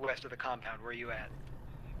northwest of the compound. Where are you at?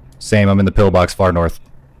 Same. I'm in the pillbox far north.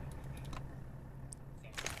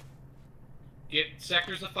 Get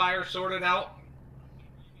sectors of fire sorted out.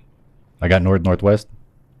 I got north northwest.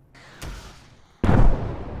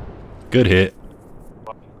 Good hit.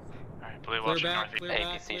 Alright, blue Clear watching back, northeast. clear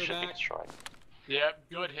back, ABC clear should be back. destroyed. Yep,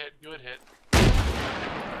 good hit, good hit.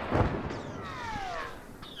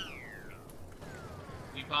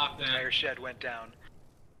 You popped that. Tire shed went down.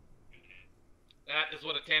 That is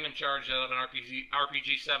what a tandem charge out of an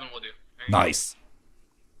RPG-7 will do. There you Nice.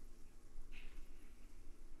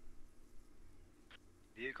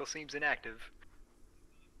 Vehicle seems inactive.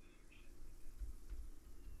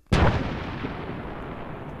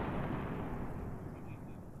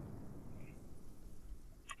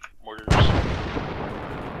 Mortars.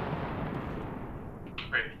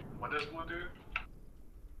 Wait, what does blue do?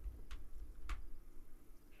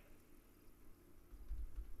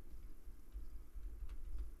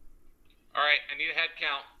 Alright, I need a head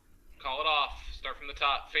count. Call it off. Start from the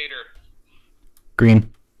top. Fader.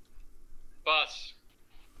 Green. Bus.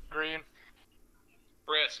 Green.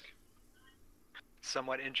 Brisk.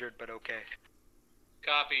 Somewhat injured, but okay.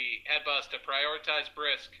 Copy. Head bus to prioritize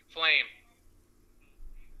Brisk. Flame.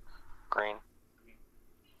 Green.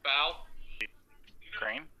 Bow.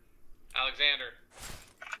 Green. Alexander.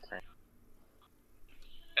 Green.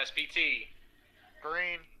 SPT.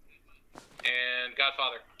 Green. And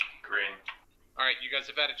Godfather. Green. Alright, you guys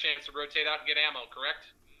have had a chance to rotate out and get ammo, correct?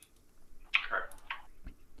 Correct.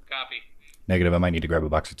 Copy. Negative. I might need to grab a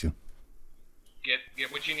box or two.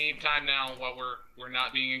 Get what you need time now while we're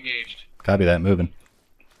not being engaged. Copy that. Moving.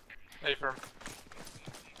 Hey, firm.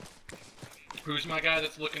 Who's my guy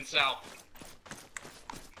that's looking south?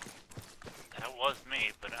 That was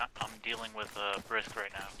me, but I'm dealing with Brisk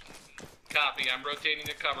right now. Copy. I'm rotating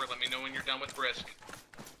to cover. Let me know when you're done with Brisk.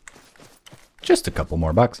 Just a couple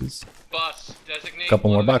more boxes. Bus. Designate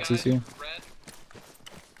Couple one more of the boxes guys here. with red.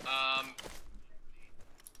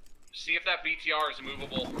 See if that BTR is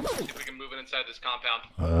movable. See if we can move it inside this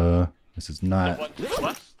compound. This is not. The one to the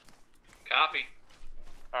west? Copy.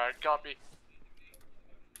 Alright, copy.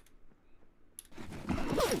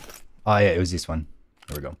 Oh yeah, it was this one.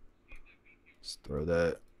 There we go. Let's throw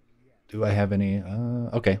that. Do I have any?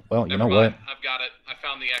 Okay. Well, you know what? I've got it. I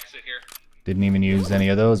found the exit here. Didn't even use any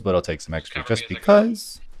of those, but I'll take some extra Cover just me as I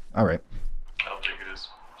because. All right. I don't think it is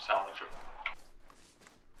salvageable.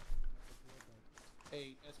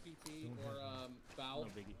 Hey, SPT or Val,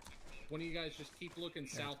 one of you guys just keep looking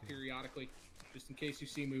south periodically, just in case you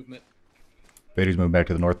see movement. Vader's moving back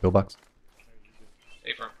to the north pillbox.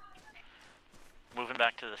 Hey, firm. Moving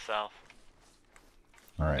back to the south.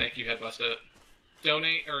 All right. Thank you, Headbuster.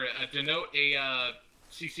 Donate or denote a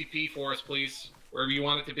CCP for us, please, wherever you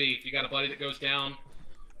want it to be. If you got a buddy that goes down,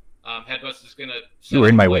 Headbuster is gonna. You were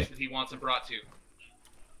in my way. That he wants him brought to.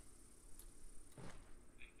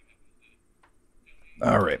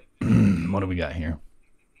 All right. What do we got here?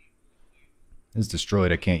 It's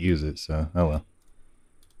destroyed. I can't use it, so oh well.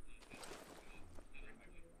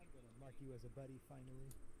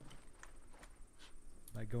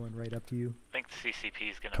 By going right up to you. I think the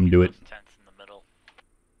CCP is going to Come be do it. those tents in the middle.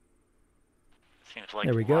 Seems like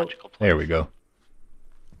There we the go. logical place. There we go.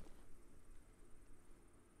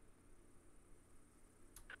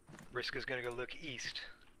 Briska's gonna go look east.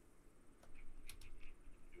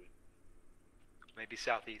 Maybe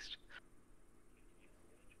southeast.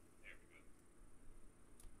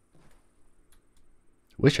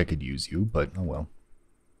 Wish I could use you, but oh well.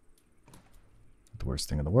 Not the worst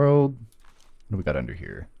thing in the world. What do we got under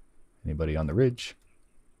here? Anybody on the ridge?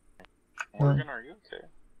 Morgan, are you okay?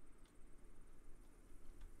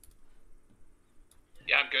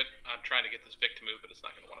 Yeah, I'm good. I'm trying to get this Vic to move, but it's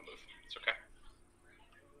not going to want to move. It's okay.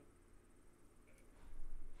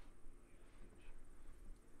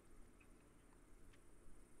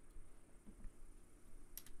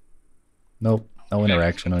 Nope, no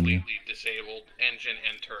interaction on you. Completely disabled, engine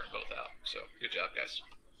and turret both out. So good job, guys.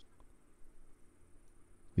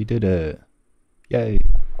 We did a yay.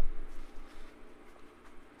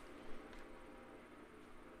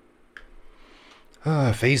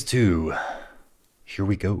 Phase 2. Here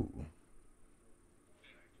we go.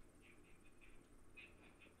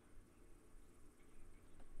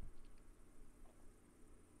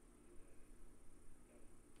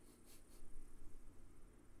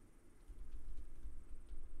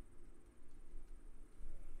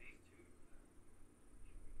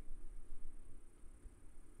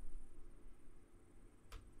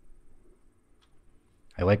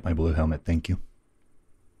 I like my blue helmet, thank you.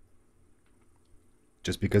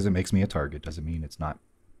 Just because it makes me a target doesn't mean it's not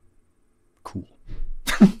cool.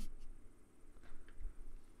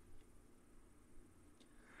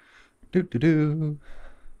 Do.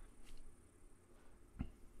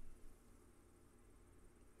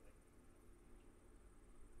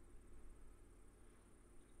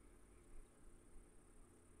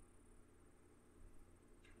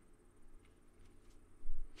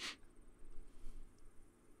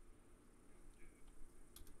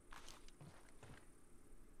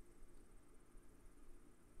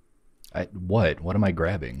 What? What am I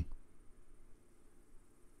grabbing?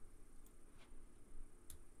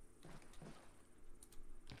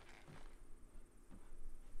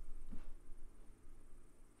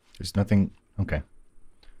 There's nothing. Okay.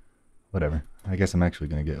 Whatever. I guess I'm actually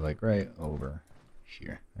going to get like right over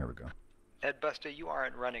here. There we go. Headbuster, you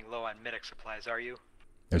aren't running low on medic supplies, are you?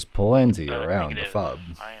 There's plenty around the fob.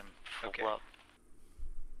 I am full up.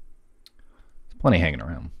 There's plenty hanging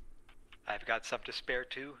around. I've got some to spare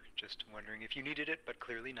too. Just wondering if you needed it, but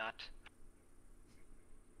clearly not.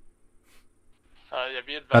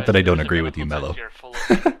 Not that I don't agree with you, Mello.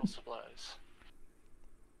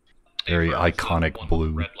 Very iconic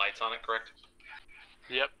blue. Red lights on it, correct?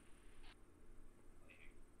 Yep.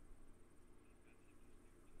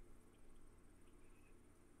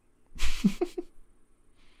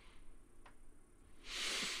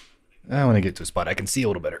 I want to get to a spot I can see a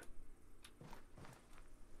little better.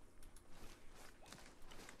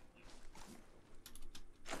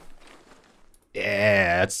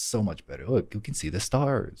 Yeah, that's so much better. Look, you can see the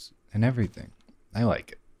stars and everything. I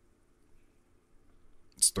like it.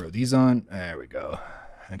 Let's throw these on. There we go.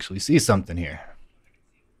 Actually see something here.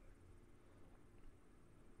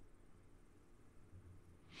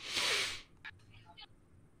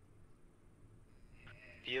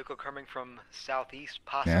 Vehicle coming from southeast,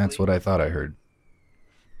 possibly. Yeah, that's what I thought I heard.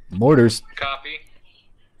 Mortars. Copy.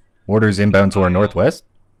 Mortars inbound to our northwest.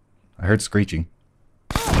 I heard screeching.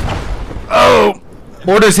 Oh!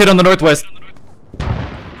 Mortars hit on the northwest.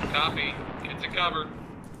 Copy. Get to cover.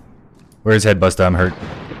 Where's Headbuster? I'm hurt.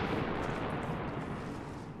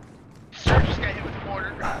 Sir just got hit with a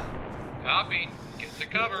mortar. Copy. Get to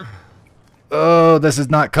cover. Oh, this is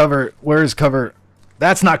not cover. Where's cover?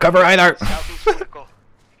 That's not cover either. Southeast vertical.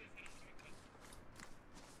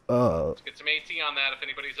 Let's get some AT on that if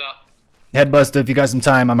anybody's up. Headbuster, if you got some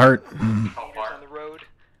time, I'm hurt. On the road.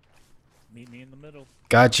 Meet me in the middle.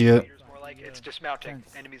 Gotcha. More like it's dismounting.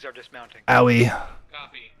 Enemies are dismounting. Owie.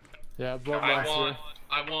 Copy. Yeah,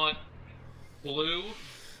 I want blue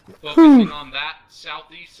focusing on that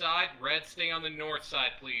southeast side. Red, stay on the north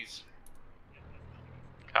side, please.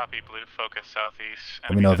 Copy, blue, focus southeast.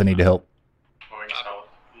 Let me know if I need help. Going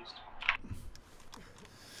southeast.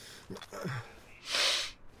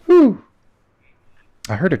 Whew.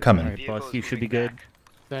 I heard it coming. Alright, boss, you should be good.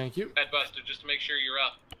 Thank you. Headbuster, just to make sure you're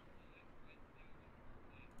up.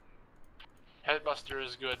 Headbuster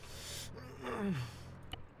is good.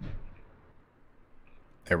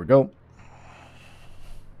 There we go.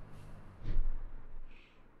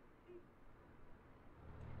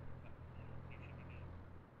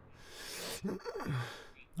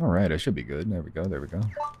 All right, I should be good. There we go. There we go.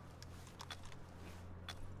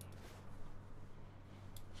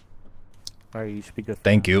 Alright, you should be good.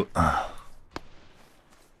 Thank you.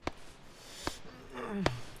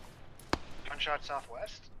 Gunshot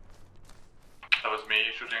southwest. That was me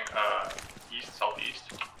shooting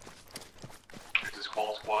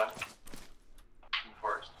squad.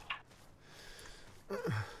 Forest.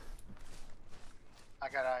 I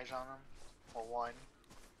got eyes on them. Or one.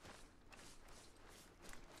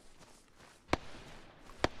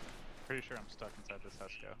 Pretty sure I'm stuck inside this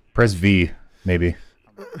house, go. Press V, maybe.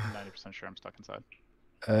 I'm 90% sure I'm stuck inside.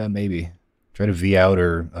 Maybe. Try to V out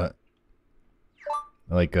or,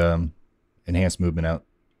 like, enhance movement out.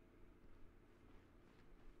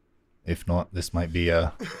 If not, this might be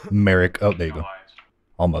Merrick. Oh, there you go.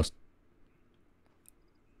 Almost.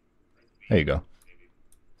 There you go.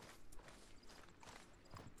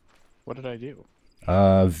 What did I do?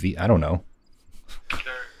 V, I don't know.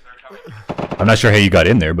 I'm not sure how you got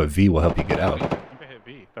in there, but V will help you get out. I think I hit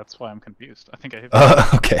V. That's why I'm confused. I think I hit V.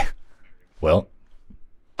 Okay. Well.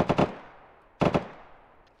 Alright,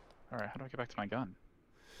 how do I get back to my gun?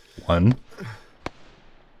 1.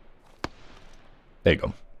 There you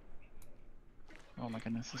go. Oh my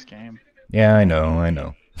goodness, this game. Yeah, I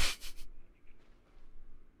know.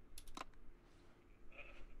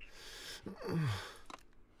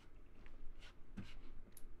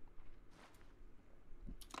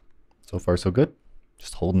 So far, so good.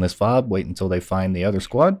 Just holding this fob, wait until they find the other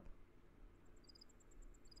squad.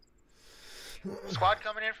 Squad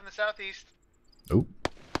coming in from the southeast. Oop.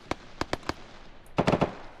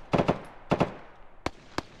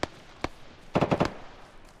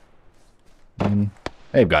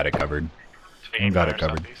 They've got it covered. They've got it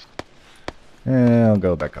covered. Yeah, I'll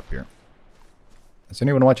go back up here. Is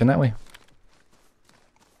anyone watching that way?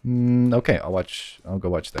 Okay, I'll go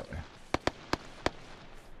watch that way.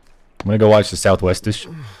 I'm gonna go watch the southwest-ish.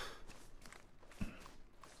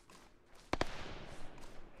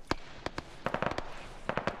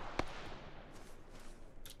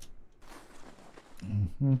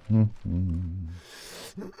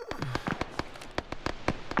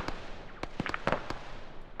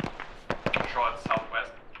 Control at the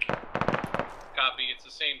southwest. Copy. It's the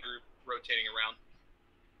same group rotating around.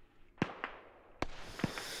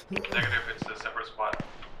 Negative, it's a separate squad.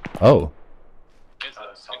 Oh.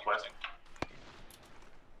 Southwest.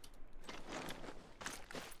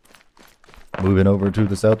 Moving over to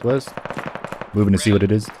the southwest. Moving to see what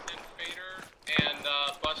it is. And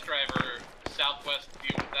bus driver, southwest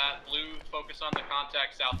view with that. Blue, focus on the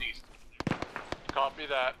contact southeast. Copy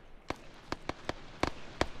that.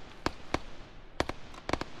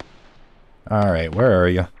 Alright, where are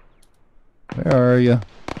you? Where are you?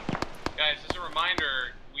 Guys, as a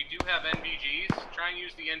reminder, we do have NVGs. Try and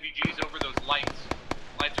use the NVGs over those lights.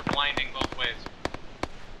 Lights are blinding both ways.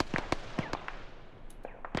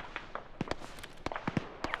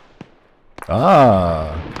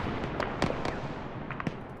 Ah.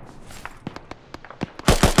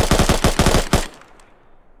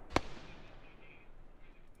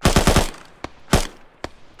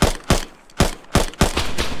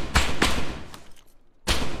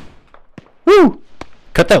 Woo!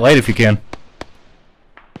 Cut that light if you can.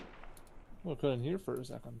 Well, I couldn't hear for a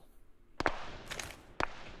second.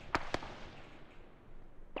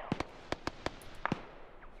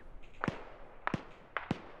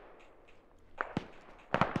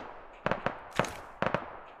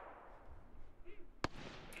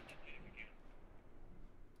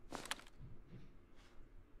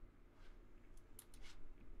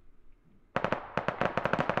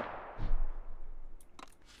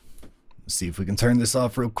 Let's see if we can turn this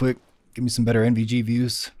off real quick. Give me some better NVG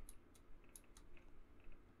views.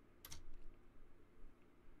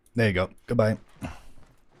 There you go. Goodbye.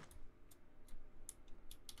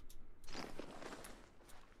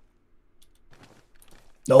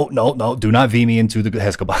 No, no, no. Do not V me into the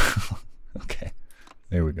Hescabah. Okay.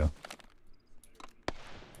 There we go.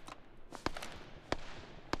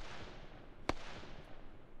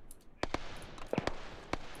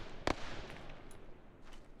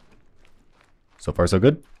 So far, so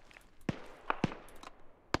good.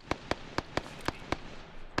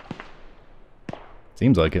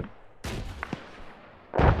 Seems like it.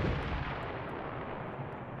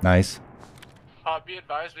 Nice. Be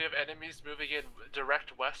advised, we have enemies moving in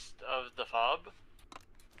direct west of the fob.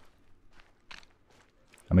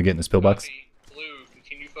 I'm gonna get in this pillbox. Blue,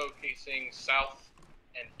 continue focusing south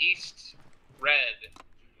and east. Red,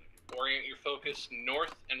 orient your focus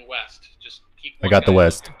north and west. Just keep. I got the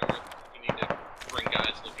west. You need to bring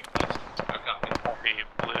guys looking west. Copy.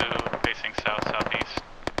 Blue facing south southeast.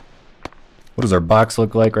 What does our box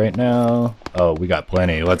look like right now? Oh, we got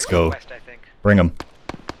plenty. Let's go. Bring them.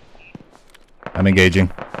 I'm engaging.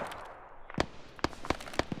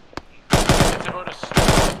 It's about a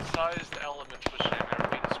squad-sized element pushing. I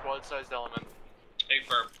repeat, a squad-sized element. Stay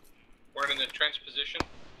firm. We're in the trench position.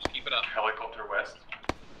 Just keep it up. Helicopter west.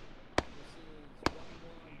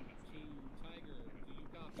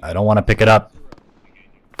 I don't want to pick it up.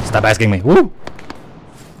 Stop asking me. Woo!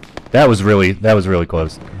 That was really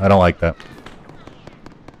close. I don't like that.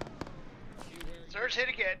 Surge hit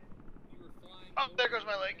again. Oh, there goes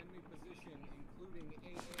my leg.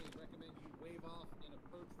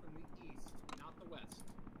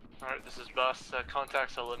 Alright, this is Bus.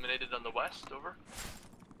 Contacts eliminated on the west, over.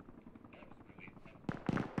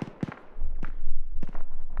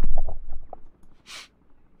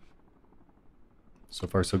 So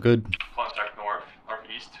far, so good. Contact north,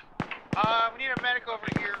 northeast. We need a medic over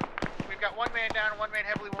here. We've got one man down, one man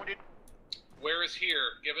heavily wounded. Where is here?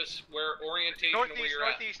 Give us where orientation where Northeast, you're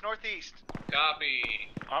northeast, northeast. Copy.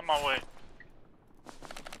 On my way.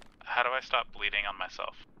 How do I stop bleeding on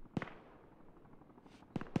myself?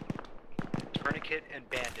 Tourniquet and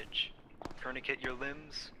bandage. Tourniquet your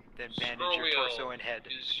limbs, then bandage Scroll your wheel torso and head.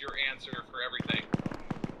 is your answer for everything.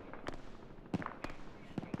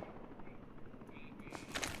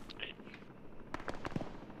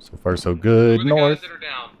 So far, so good. Who are the North. guys that are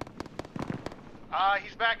down?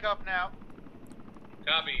 He's back up now.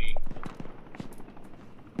 Copy.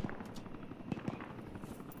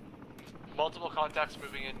 Multiple contacts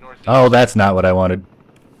moving in northeast. Oh, that's not what I wanted.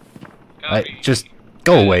 Copy. Just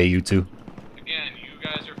go away, you two. Again, you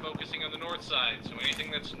guys are focusing on the north side, so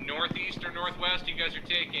anything that's northeast or northwest, you guys are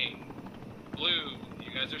taking. Blue,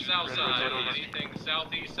 you guys are south side. Anything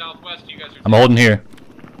southeast, southwest, you guys are I'm holding here.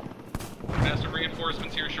 Have some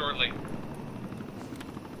reinforcements here shortly.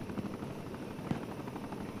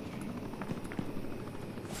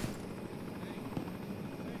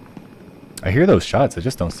 I hear those shots. I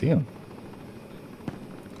just don't see them.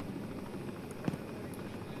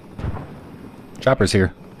 Chopper's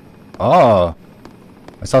here. Oh,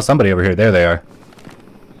 I saw somebody over here. There they are.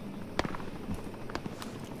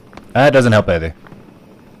 That doesn't help either.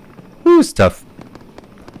 Who's tough?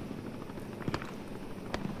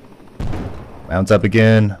 Mounts up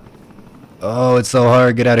again. Oh, it's so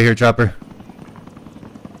hard. Get out of here, Chopper.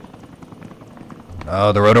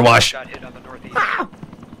 Oh, the rotor wash. Got hit on the northeast.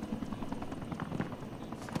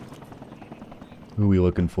 Who are we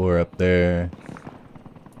looking for up there?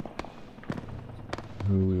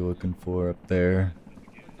 Who are we looking for up there?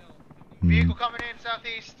 Vehicle coming in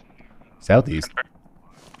southeast. Southeast.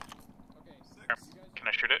 Can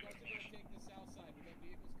I shoot it?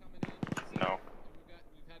 No.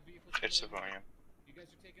 It's civilian.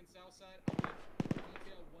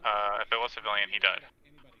 If it was civilian, he died.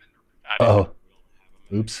 Oh.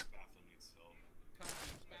 Oops.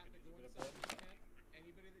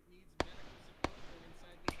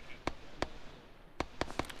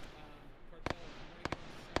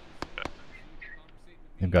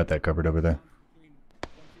 You've got that covered over there.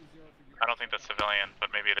 I don't think that's civilian,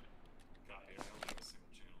 but maybe it is.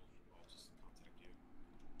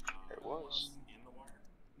 It was.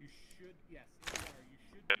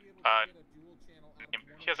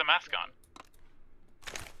 He has a mask on.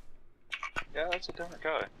 Yeah, that's a different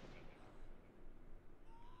guy.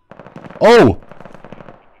 Oh!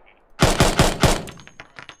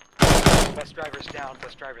 Bus driver's down,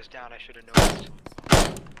 bus driver's down, I should have noticed.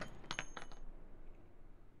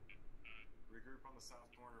 Regroup on the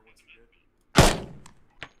south corner once you're good.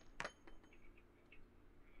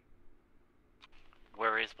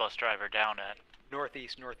 Where is bus driver down at?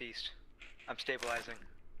 Northeast, northeast. I'm stabilizing.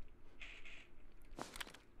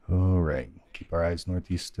 Alright. Keep our eyes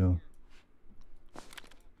northeast still.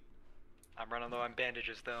 I'm running low on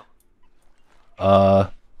bandages though.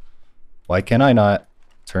 Why can I not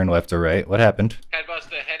turn left or right? What happened? Head bus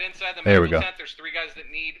to head inside the There we medical go. tent. There's 3 guys that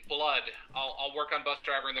need blood. I'll work on bus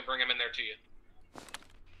driver and then bring him in there to you.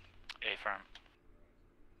 A-firm.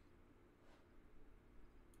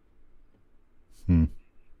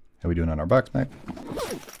 How we doing on our box map?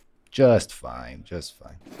 Just fine, just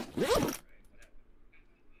fine.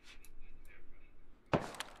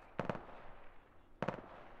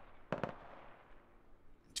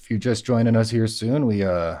 If you're just joining us here soon, we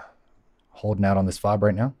holding out on this fob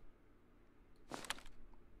right now.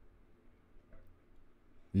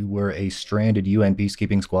 We were a stranded UN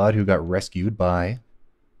peacekeeping squad who got rescued by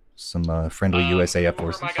some friendly USAF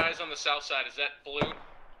forces. Who are my guys on the south side? Is that blue?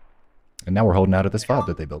 And now we're holding out at this fob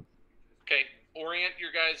that they built. Okay, orient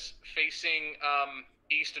your guys facing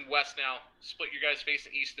east and west now. Split your guys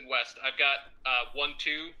facing east and west. I've got 1,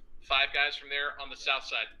 2, 5 guys from there on the south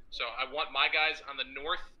side. So I want my guys on the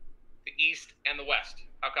north, the east, and the west.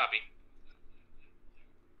 How copy?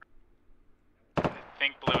 I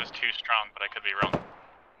think blue is too strong, but I could be wrong.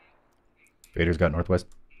 Vader's got northwest.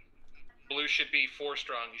 Blue should be 4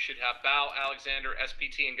 strong. You should have Bao, Alexander,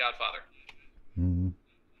 SPT, and Godfather.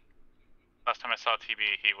 Last time I saw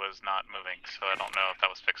TB, he was not moving, so I don't know if that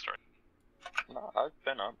was fixed or. No, I've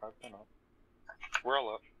been up. We're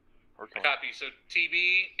all up. We're coming. Copy. So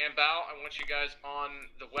TB and Bao, I want you guys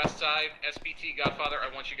on the west side. SBT, Godfather,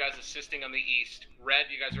 I want you guys assisting on the east. Red,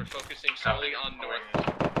 you guys are focusing solely on north.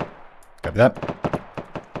 Copy that.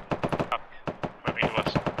 Moving to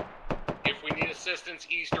west. If we need assistance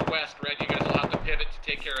east or west, Red, you guys will have to pivot to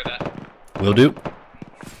take care of that. Will do.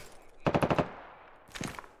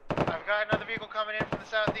 I've got another vehicle coming in from the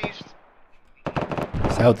southeast.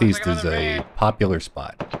 Southeast is a popular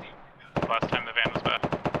spot. Last time the van was bad.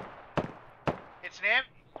 It's an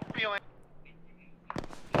ambulance.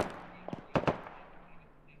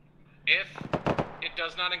 If it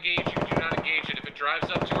does not engage, you do not engage it. If it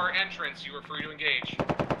drives up to our entrance, you are free to engage.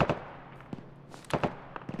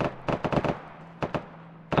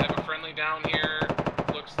 I have a friendly down here.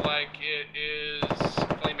 Looks like it is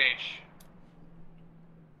Flame Mage.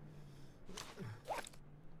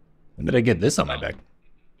 When did I get this on my back?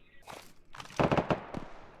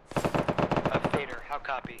 Vader, how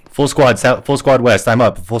copy? Full squad south, full squad west. I'm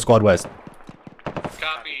up. Full squad west.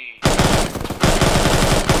 Copy.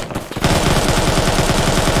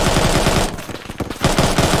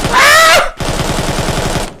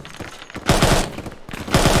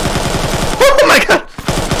 Oh my god!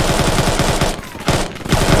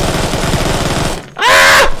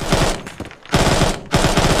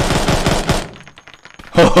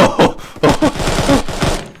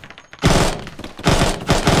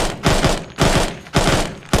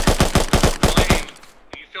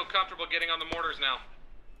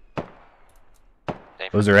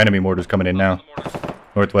 Those are enemy mortars coming in now.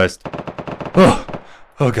 Northwest. Oh,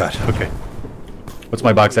 oh god. Okay. What's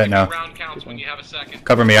my box at now?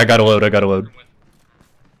 Cover me. I gotta load. I gotta load.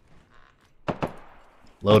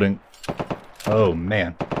 Loading. Oh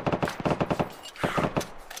man.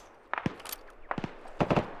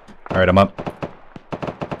 All right, I'm up.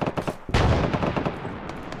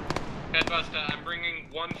 Headbuster, I'm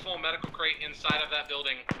bringing one full medical crate inside of that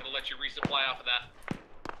building. It'll let you resupply off of that.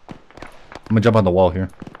 I'm gonna jump on the wall here.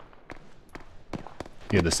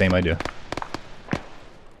 You had the same idea.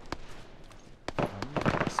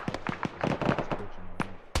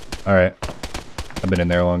 Alright. I've been in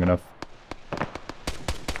there long enough.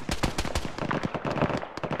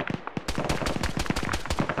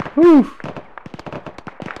 Whew!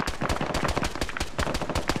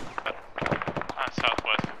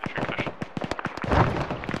 Southwest infantry push.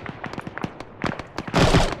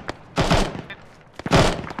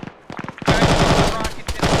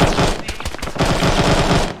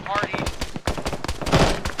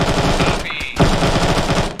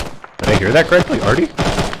 Did I hear that correctly? Artie?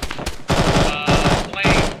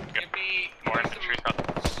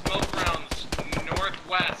 Smoke rounds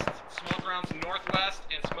northwest. Smoke rounds northwest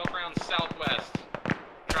and smoke rounds southwest.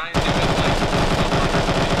 Try and do it like 100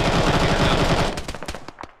 meters out.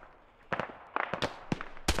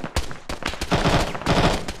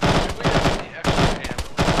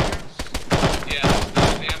 Yeah,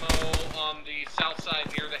 there's ammo on the south side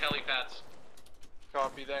near the helipads.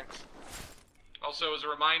 Copy, thanks. Also, as a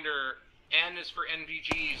reminder, N is for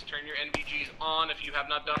NVGs. Turn your NVGs on if you have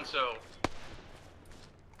not done so.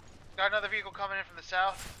 Got another vehicle coming in from the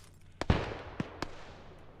south.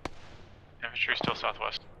 Infantry still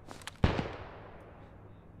southwest.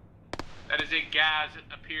 That is a gas, it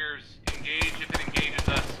appears. Engage if it engages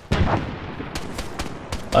us.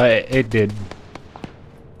 It did.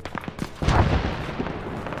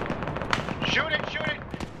 Shoot it, shoot it!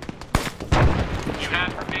 You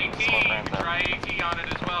have AT. You can try AT on it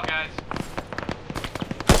as well, guys.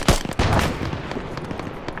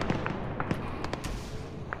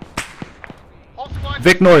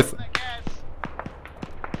 Vic North.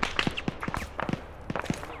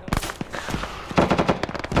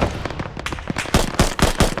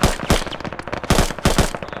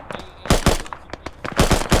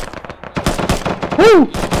 Woo!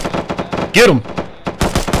 Get him!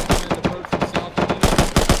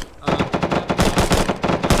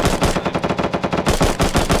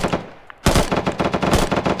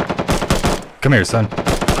 Come here, son.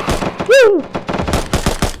 Woo!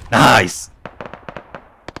 Nice!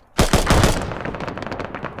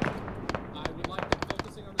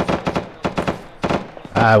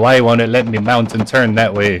 Why won't it let me mount and turn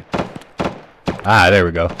that way? Ah, there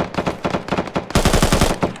we go.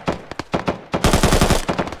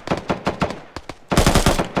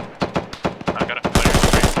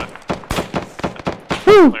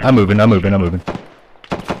 Woo! I'm moving.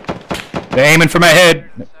 They're aiming for my head.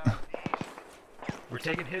 We're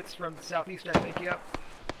taking hits from the southeast, I think, yep.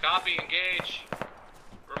 Copy, engage.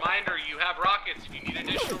 Reminder, you have rockets. If you need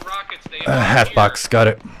additional rockets, they Half box, got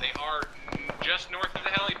it. They are just north of the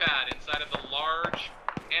helipad, inside of the large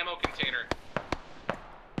ammo container.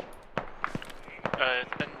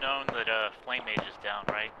 It's been known that Flame Mage is down,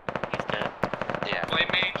 right? He's dead. Yeah. Flame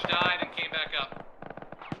Mage died and came back up.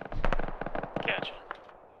 Gotcha.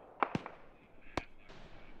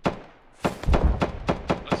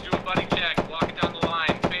 Let's do a buddy check. Walk it down the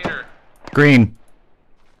line. Fader. Green.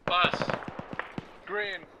 Buzz.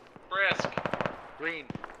 Green. Brisk. Green.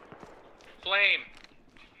 Flame.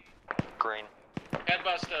 Green.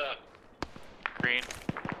 Headbuster. Green.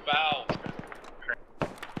 Bow.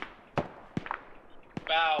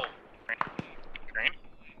 Bow. Green.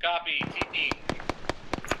 Copy. TP.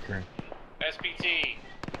 Green. SPT.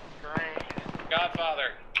 Green.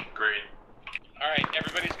 Godfather. Green. Alright,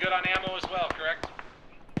 everybody's good on ammo as well, correct?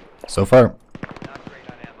 So far. Not great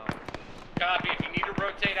on ammo. Copy. If you need to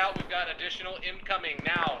rotate out, we've got additional incoming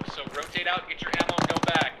now. So rotate out, get your ammo, and go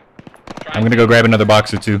back. I'm gonna go grab another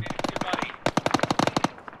box or two.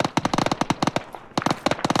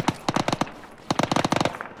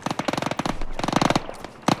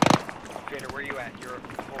 Trader, where you at? You're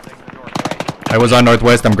holding the north, right? I was on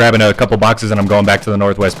northwest. I'm grabbing a couple boxes and I'm going back to the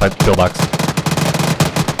northwest kill box.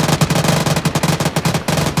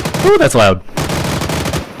 Ooh, that's loud.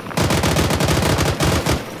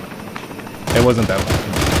 It wasn't that loud.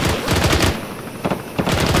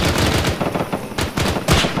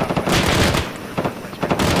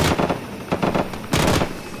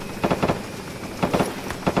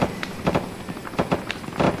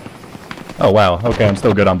 Oh wow, okay, I'm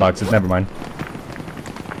still good on boxes, never mind.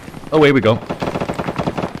 Oh, away we go.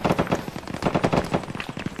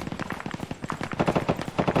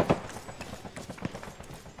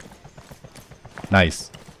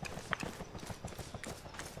 Nice.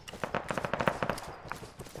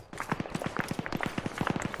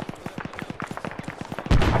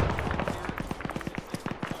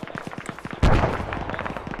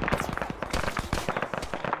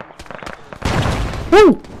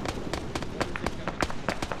 Woo!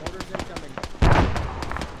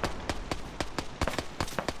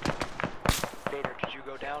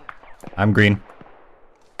 I'm green.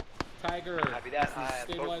 Tiger. Copy that.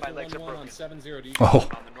 Both my legs are broken. On 7-0. Do you Oh.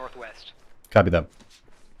 On the northwest. Copy that.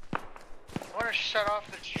 I want to shut off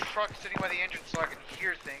the truck sitting by the entrance so I can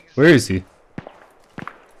hear things. Where is he?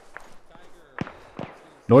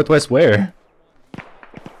 Northwest where?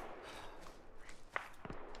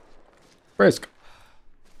 Brisk.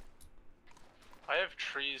 I have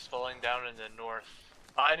trees falling down in the north.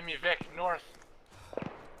 Enemy Vic, north.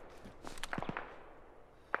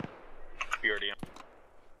 You already on.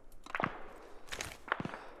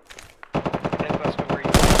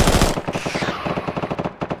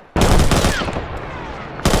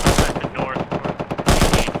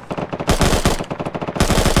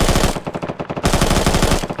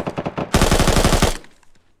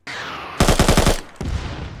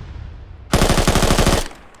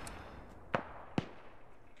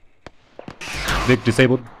 Vic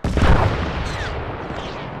disabled. And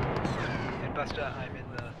Busta, I'm in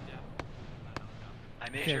the.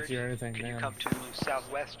 I'm injured. see anything, Can you man. come to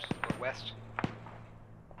southwest or west?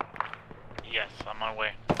 Yes, I'm on my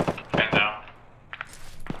way. And now.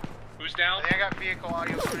 Who's down? I think I got vehicle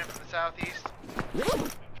audio coming in from the southeast.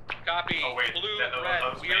 Copy. Oh, wait, Blue, that red.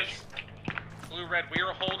 was We me. are blue, red. We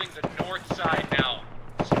are holding the north side now.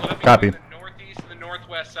 Split up Copy. between the northeast and the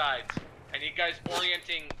northwest sides. I need guys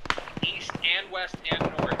orienting east and west and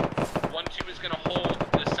north. 1-2 is going to hold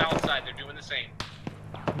the south side. They're doing the same.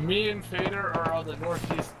 Me and Fader are on the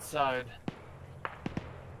northeast side.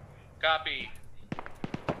 Copy.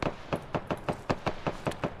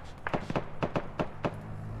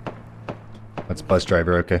 That's bus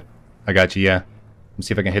driver, okay. I got you, yeah. Let me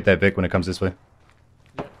see if I can hit that Vic when it comes this way.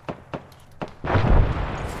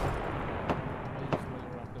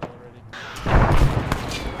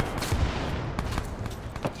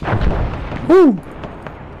 Woo! We've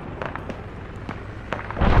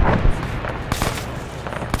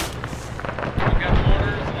got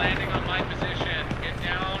mortars landing on my position. Get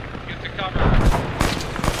down, get to cover.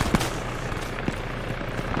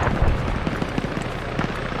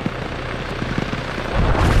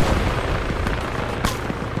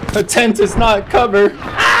 The tent is not cover.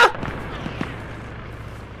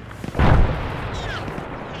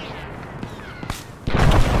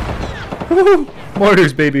 Woo!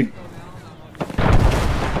 Mortars, baby.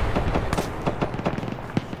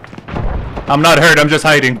 I'm not hurt, I'm just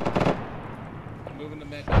hiding.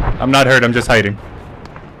 I'm not hurt, I'm just hiding.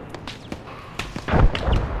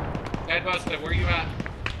 Headbuster, where you at?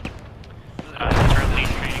 Currently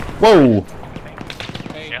training. Whoa!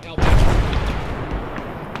 Hey, Yep. help.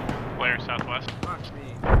 Flare southwest.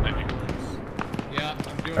 Yeah,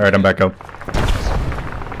 I'm doing. Alright, I'm back up.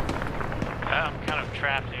 I'm kind of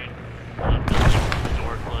trapped, dude. I'm just keeping the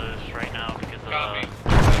door closed right now because of. Copy.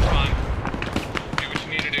 That's fine. Do what you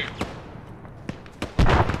need to do.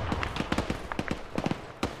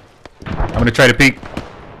 I'm gonna try to peek.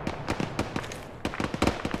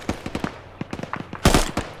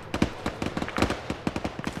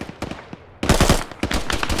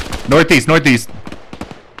 Northeast, northeast.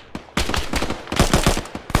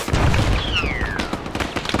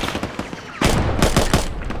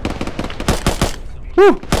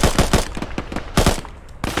 Woo!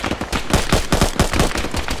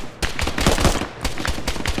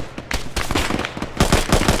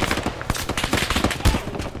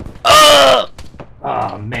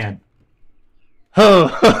 Oh man.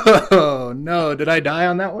 Oh, no, did I die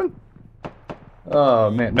on that one? Oh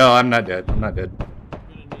man, no, I'm not dead. I'm not dead.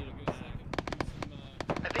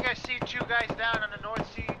 I think I see 2 guys down on the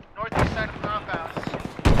northeast side of the compound.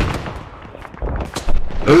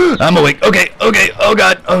 I'm awake. Okay, okay. Oh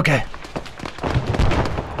god. Okay.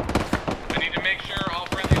 I need to make sure all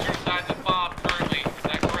friendlies are inside the fob currently. Is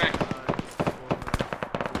that correct?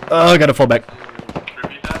 Oh, I gotta fall back.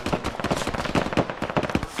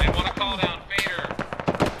 I want to call down Fader.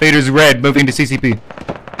 Fader's red, moving to CCP.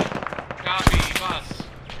 Copy, bus.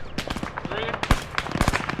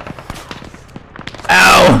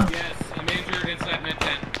 Ow! Yes, I'm injured inside mid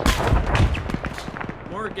tent.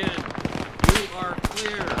 Morgan, you are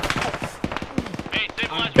clear. Hey,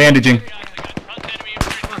 stabilize. Bandaging.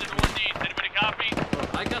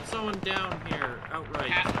 I got someone down here outright.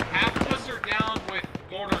 Half of us are down with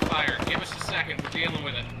mortar fire. Give us a second. We're dealing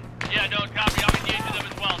with it. Yeah, no, copy. I'm engaging them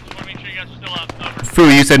as well. Just want to make sure you guys are still up. Over. Fu,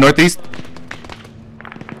 you said northeast?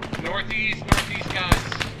 Northeast, guys.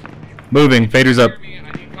 Moving. Fader's up. I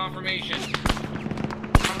need confirmation.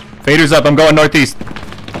 Fader's up. I'm going northeast.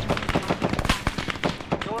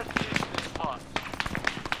 Northeast is hot.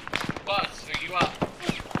 Bus, are you up?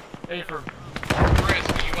 Affirm. Chris,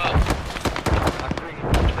 are you up?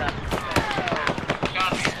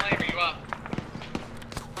 Copy, Flame, are you up?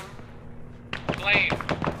 Flame.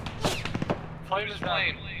 Who's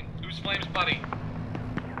Flame? Who's Flame's buddy?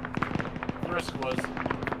 Risk was. I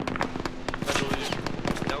believe.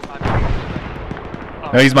 Nope,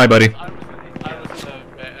 I'm No, he's my buddy. I was in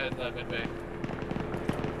the mid bay.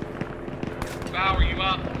 Val, are you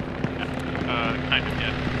up? Kind of,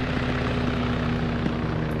 yeah.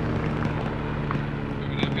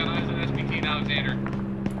 I've got eyes on SPT and Alexander.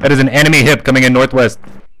 That is an enemy hip coming in northwest.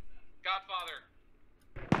 Godfather,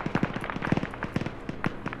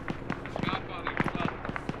 you up?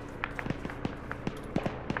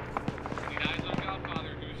 Need eyes on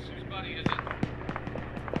Godfather. Whose buddy is it?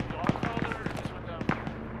 Godfather just went down.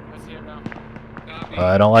 I see him now. Copy.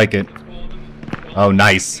 I don't like it. Oh,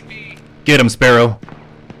 nice. Get him, Sparrow.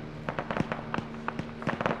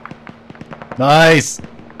 Nice.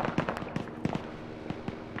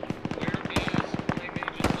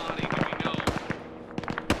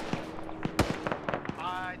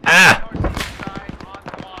 Ah!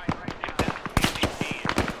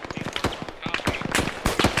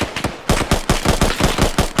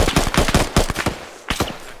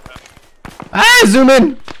 Ah, zoom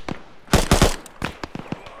in.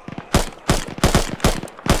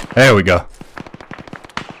 There we go.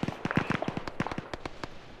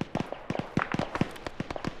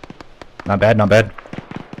 Not bad, not bad.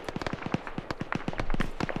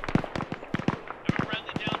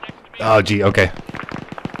 Oh, gee, okay.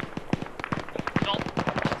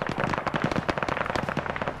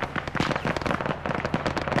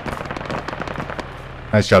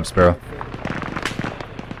 Nice job, Sparrow.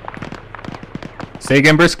 Say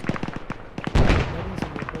again, Brisk.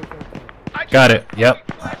 Got it.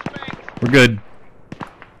 Yep. We're good.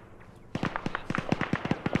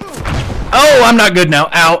 Oh, I'm not good now.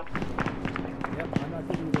 Ow.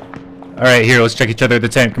 Alright, here, let's check each other at the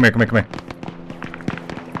tent. Come here, come here, come here.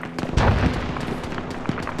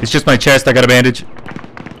 It's just my chest. I got a bandage.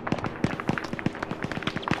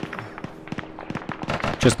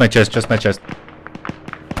 Just my chest, just my chest.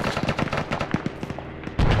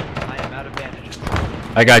 I am out of bandages.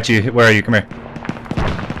 I got you. Where are you? Come here.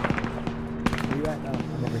 Where you at now?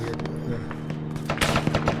 I'm over here.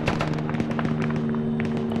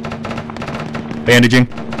 Bandaging.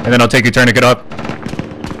 And then I'll take your tourniquet off.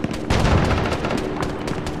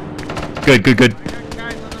 Good, good, good.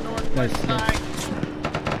 Nice.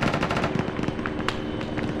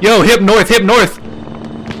 Yo, hip north, hip north.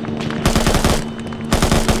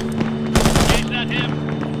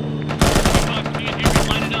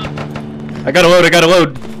 I gotta load, I gotta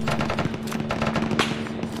load.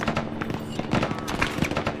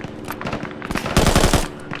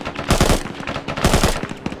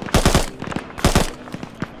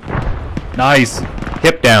 Nice.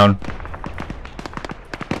 Hip down.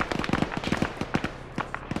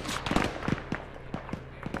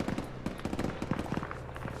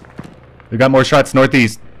 We got more shots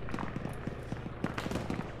northeast.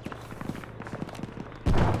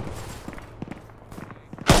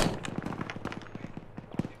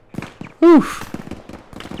 Whew.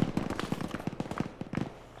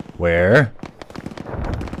 Where?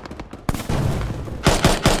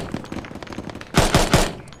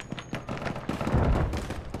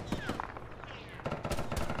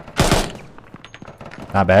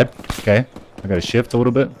 Not bad. Okay. I gotta shift a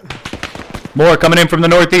little bit. More coming in from the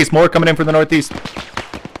northeast. More coming in from the northeast.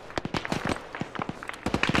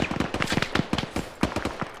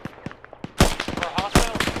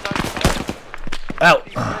 Out.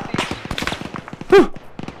 Whew.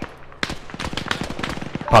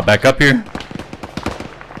 Pop back up here.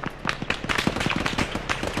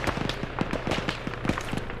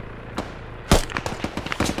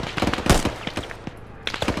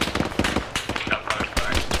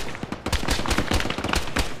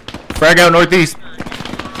 Frag out northeast.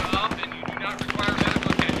 Up and you do not require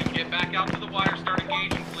medical attention. Get back out to the wire. Start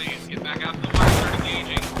engaging, please. Get back out to the wire. Start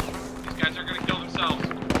engaging. These guys are going to kill themselves.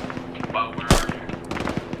 Wow, where are you?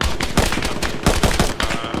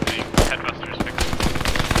 The headbusters fixed.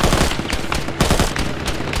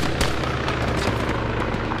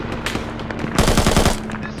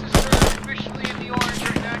 This is Sir, officially in the orange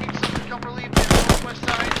right now. Need someone to come relieve me on the northwest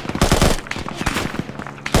side.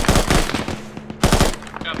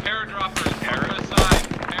 Got paradroppers. Northwest side.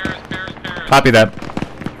 Paras. Copy that.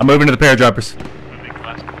 I'm moving to the paradroppers. Moving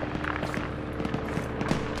west.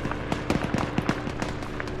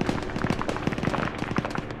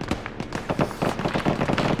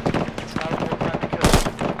 It's not a war crime to kill.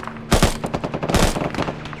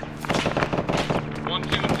 1, 2,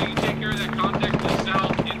 until you take care of that contact to the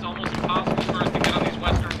south, it's almost impossible for us to get on these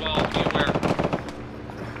western walls. Be aware.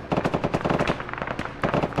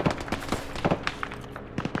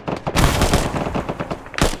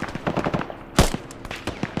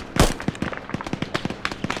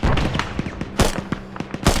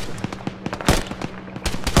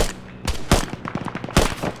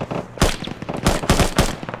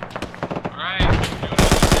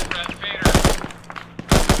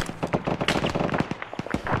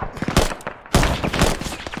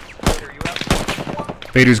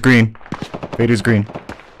 Vader's green. Vader's green.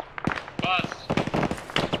 Bus.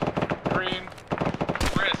 Green.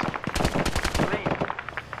 Brisk. Green.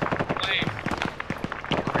 Flame.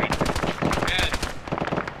 Green. Red.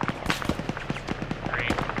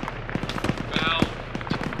 Green. Val.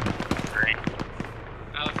 Green.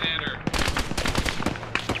 Alexander.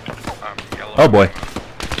 Yellow. Oh boy.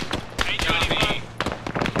 Johnny.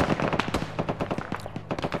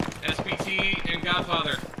 SPT and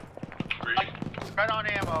Godfather. Right on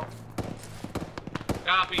ammo.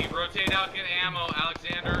 Copy. Rotate out, get ammo.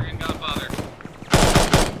 Alexander and Godfather.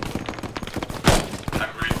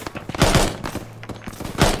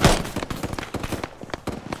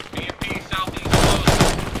 BMP southeast close.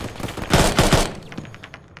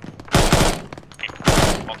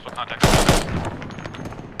 Multiple contacts.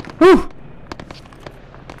 Whew.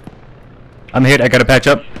 I'm hit. I gotta patch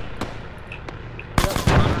up.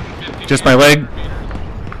 Just my leg.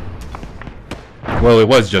 Well, it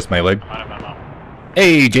was just my leg.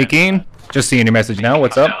 Hey, Jakeen. Just seeing your message now.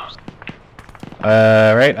 What's up?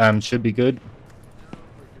 Right. Should be good.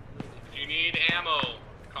 If you need ammo,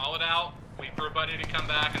 call it out. Wait for a buddy to come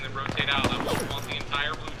back and then rotate out. I want the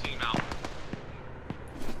entire blue team out.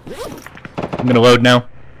 I'm gonna load now.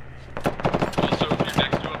 Also, if you're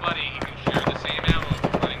next to a buddy, you can share the same ammo if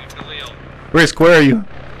you're running a Khalil. Brisk, where are you?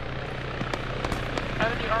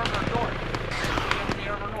 Enemy armor north. Enemy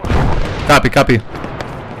armor north. Copy, copy.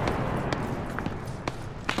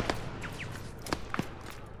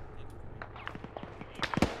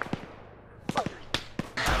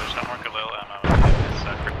 There's no more Galil ammo.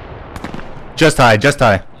 Just high, just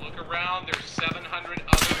high. Look around. There's 700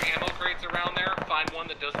 other ammo crates around there. Find one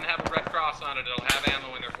that doesn't have a red cross on it. It'll have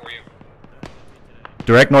ammo in there for you.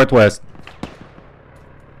 Direct northwest.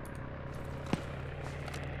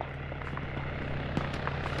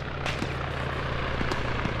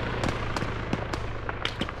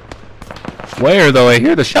 Where though? I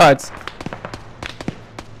hear the shots.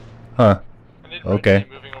 Huh. Okay.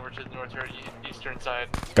 Moving over to the northeastern side.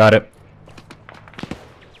 Got it.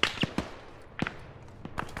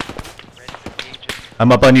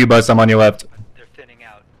 I'm up on you, Buzz. I'm on your left. They're thinning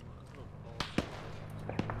out.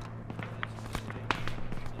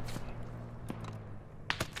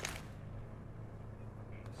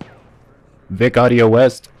 Vic Audio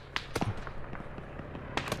West.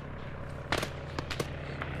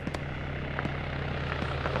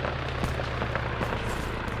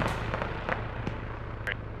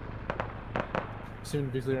 Soon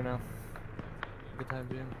to be clear now. Good time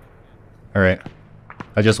being. Alright.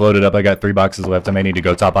 I just loaded up. I got 3 boxes left. I may need to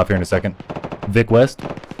go top off here in a second. Vic West. Did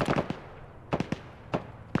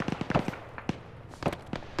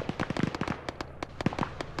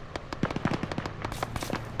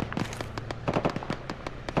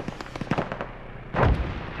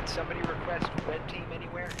somebody request red team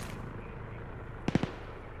anywhere?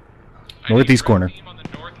 Northeast corner. Team on the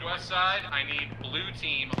northwest side. I need blue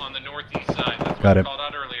team on the northeast side. That's what Got I it. called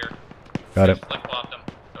out earlier. Got it. Flip flop them.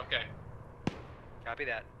 Okay. Copy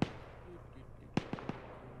that.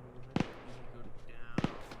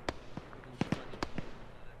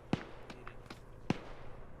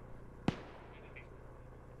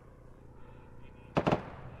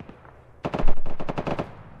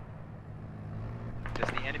 Does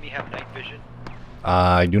the enemy have night vision?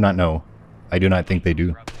 I do not know. I do not think they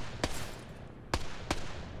do.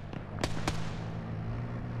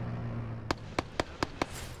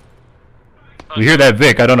 We hear that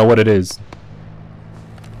Vic. I don't know what it is.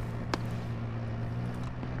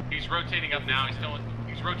 He's rotating up now.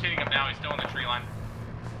 He's rotating up now. He's still on the tree line.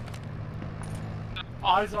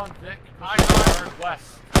 Eyes on Vic. Eyes on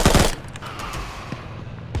west.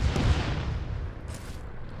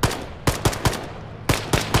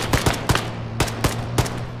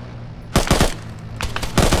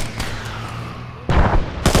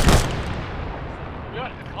 We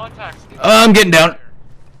got contacts. I'm getting down.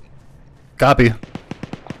 Copy. Are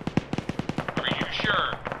you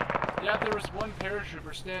sure? Yeah, there was one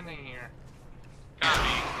paratrooper standing here. Copy.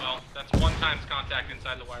 Well, that's 1 times contact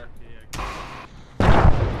inside the wire.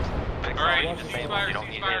 Alright, ceasefire,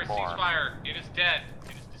 ceasefire, ceasefire. It is dead.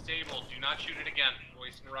 It is disabled. Do not shoot it again.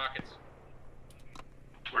 Wasting rockets.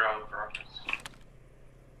 We're out of rockets.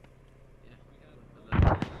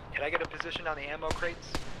 Can I get a position on the ammo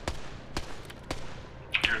crates?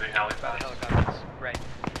 Near the By helicopter. the helicopters. Right.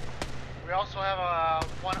 We also have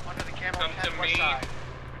one under the camo Come tent to west me. side.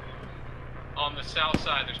 On the south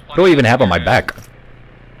side, there's What do I even have on my back?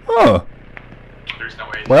 Oh. There's no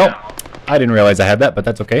way. Well, I didn't realize I had that, but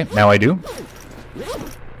that's okay. Now I do.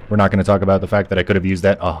 We're not going to talk about the fact that I could have used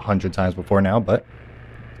that 100 times before now, but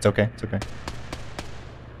it's okay. It's okay.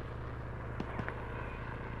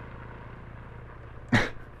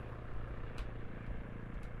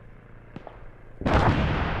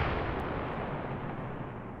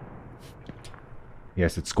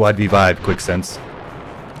 Yes, it's Squad v Vive, quick sense.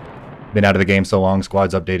 Been out of the game so long,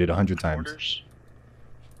 Squad's updated 100 times. Orders.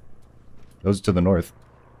 Those to the north.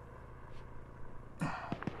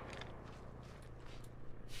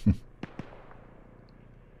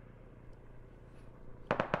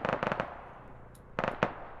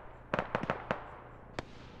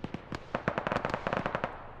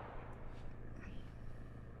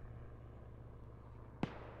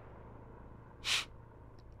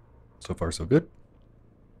 So far, so good.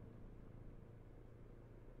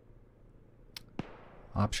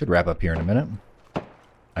 Op should wrap up here in a minute.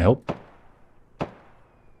 I hope.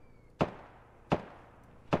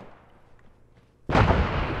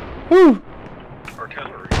 Woo!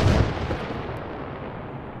 Artillery.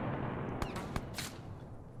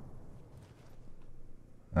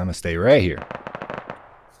 I'm gonna stay right here.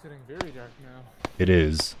 It's getting very dark now. It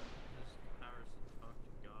is.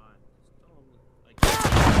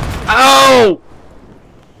 Ow!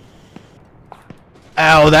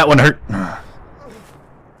 Ow, that one hurt.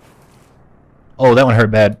 Oh, that one hurt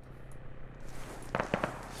bad.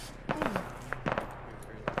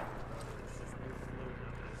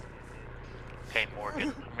 Okay, Morgan,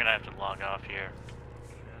 I'm gonna have to log off here.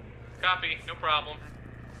 Copy, no problem.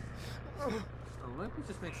 Let me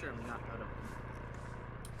just make sure I'm not out of.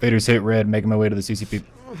 Faders hit red, making my way to the CCP.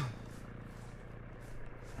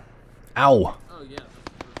 Ow! Oh yeah.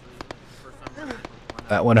 First time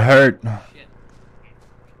That one hurt. Shit.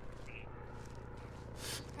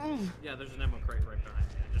 Yeah, there's an ammo crate right behind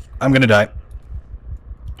me. I'm gonna die.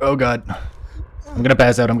 Oh god. I'm gonna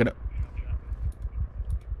pass out. I'm gonna.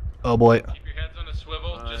 Oh boy. Keep your heads on a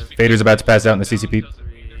swivel. Just because Vader's about to pass out in the CCP. doesn't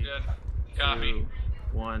mean you're dead. Copy. 2,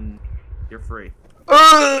 1, you're free.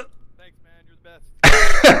 Thanks, man. You're the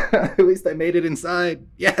best. At least I made it inside.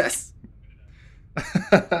 Yes.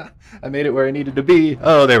 I made it where I needed to be.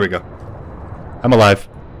 Oh, there we go. I'm alive.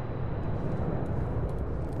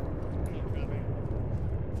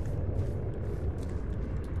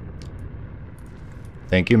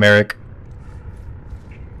 Thank you, Merrick.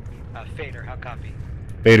 Fader, how copy?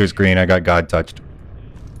 Vader's green. I got God touched.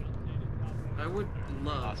 I would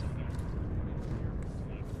love. Awesome.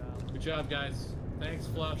 Good job, guys. Thanks,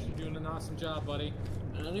 Flush. You're doing an awesome job, buddy.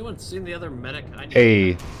 Has anyone seen the other medic? I need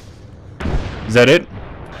Hey. Is that it?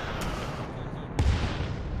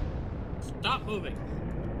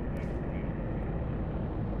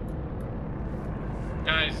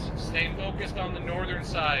 focused on the northern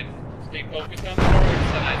side. Stay focused on the northern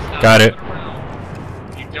side. Stop Got it.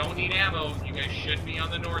 around. You don't need ammo. You guys should be on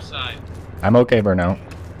the north side. I'm okay, Burnout.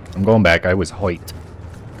 I'm going back. I was Hoyt.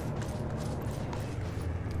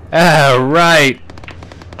 Alright.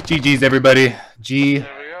 GG's, everybody.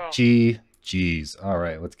 GG's.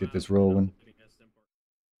 Alright, let's get this rolling.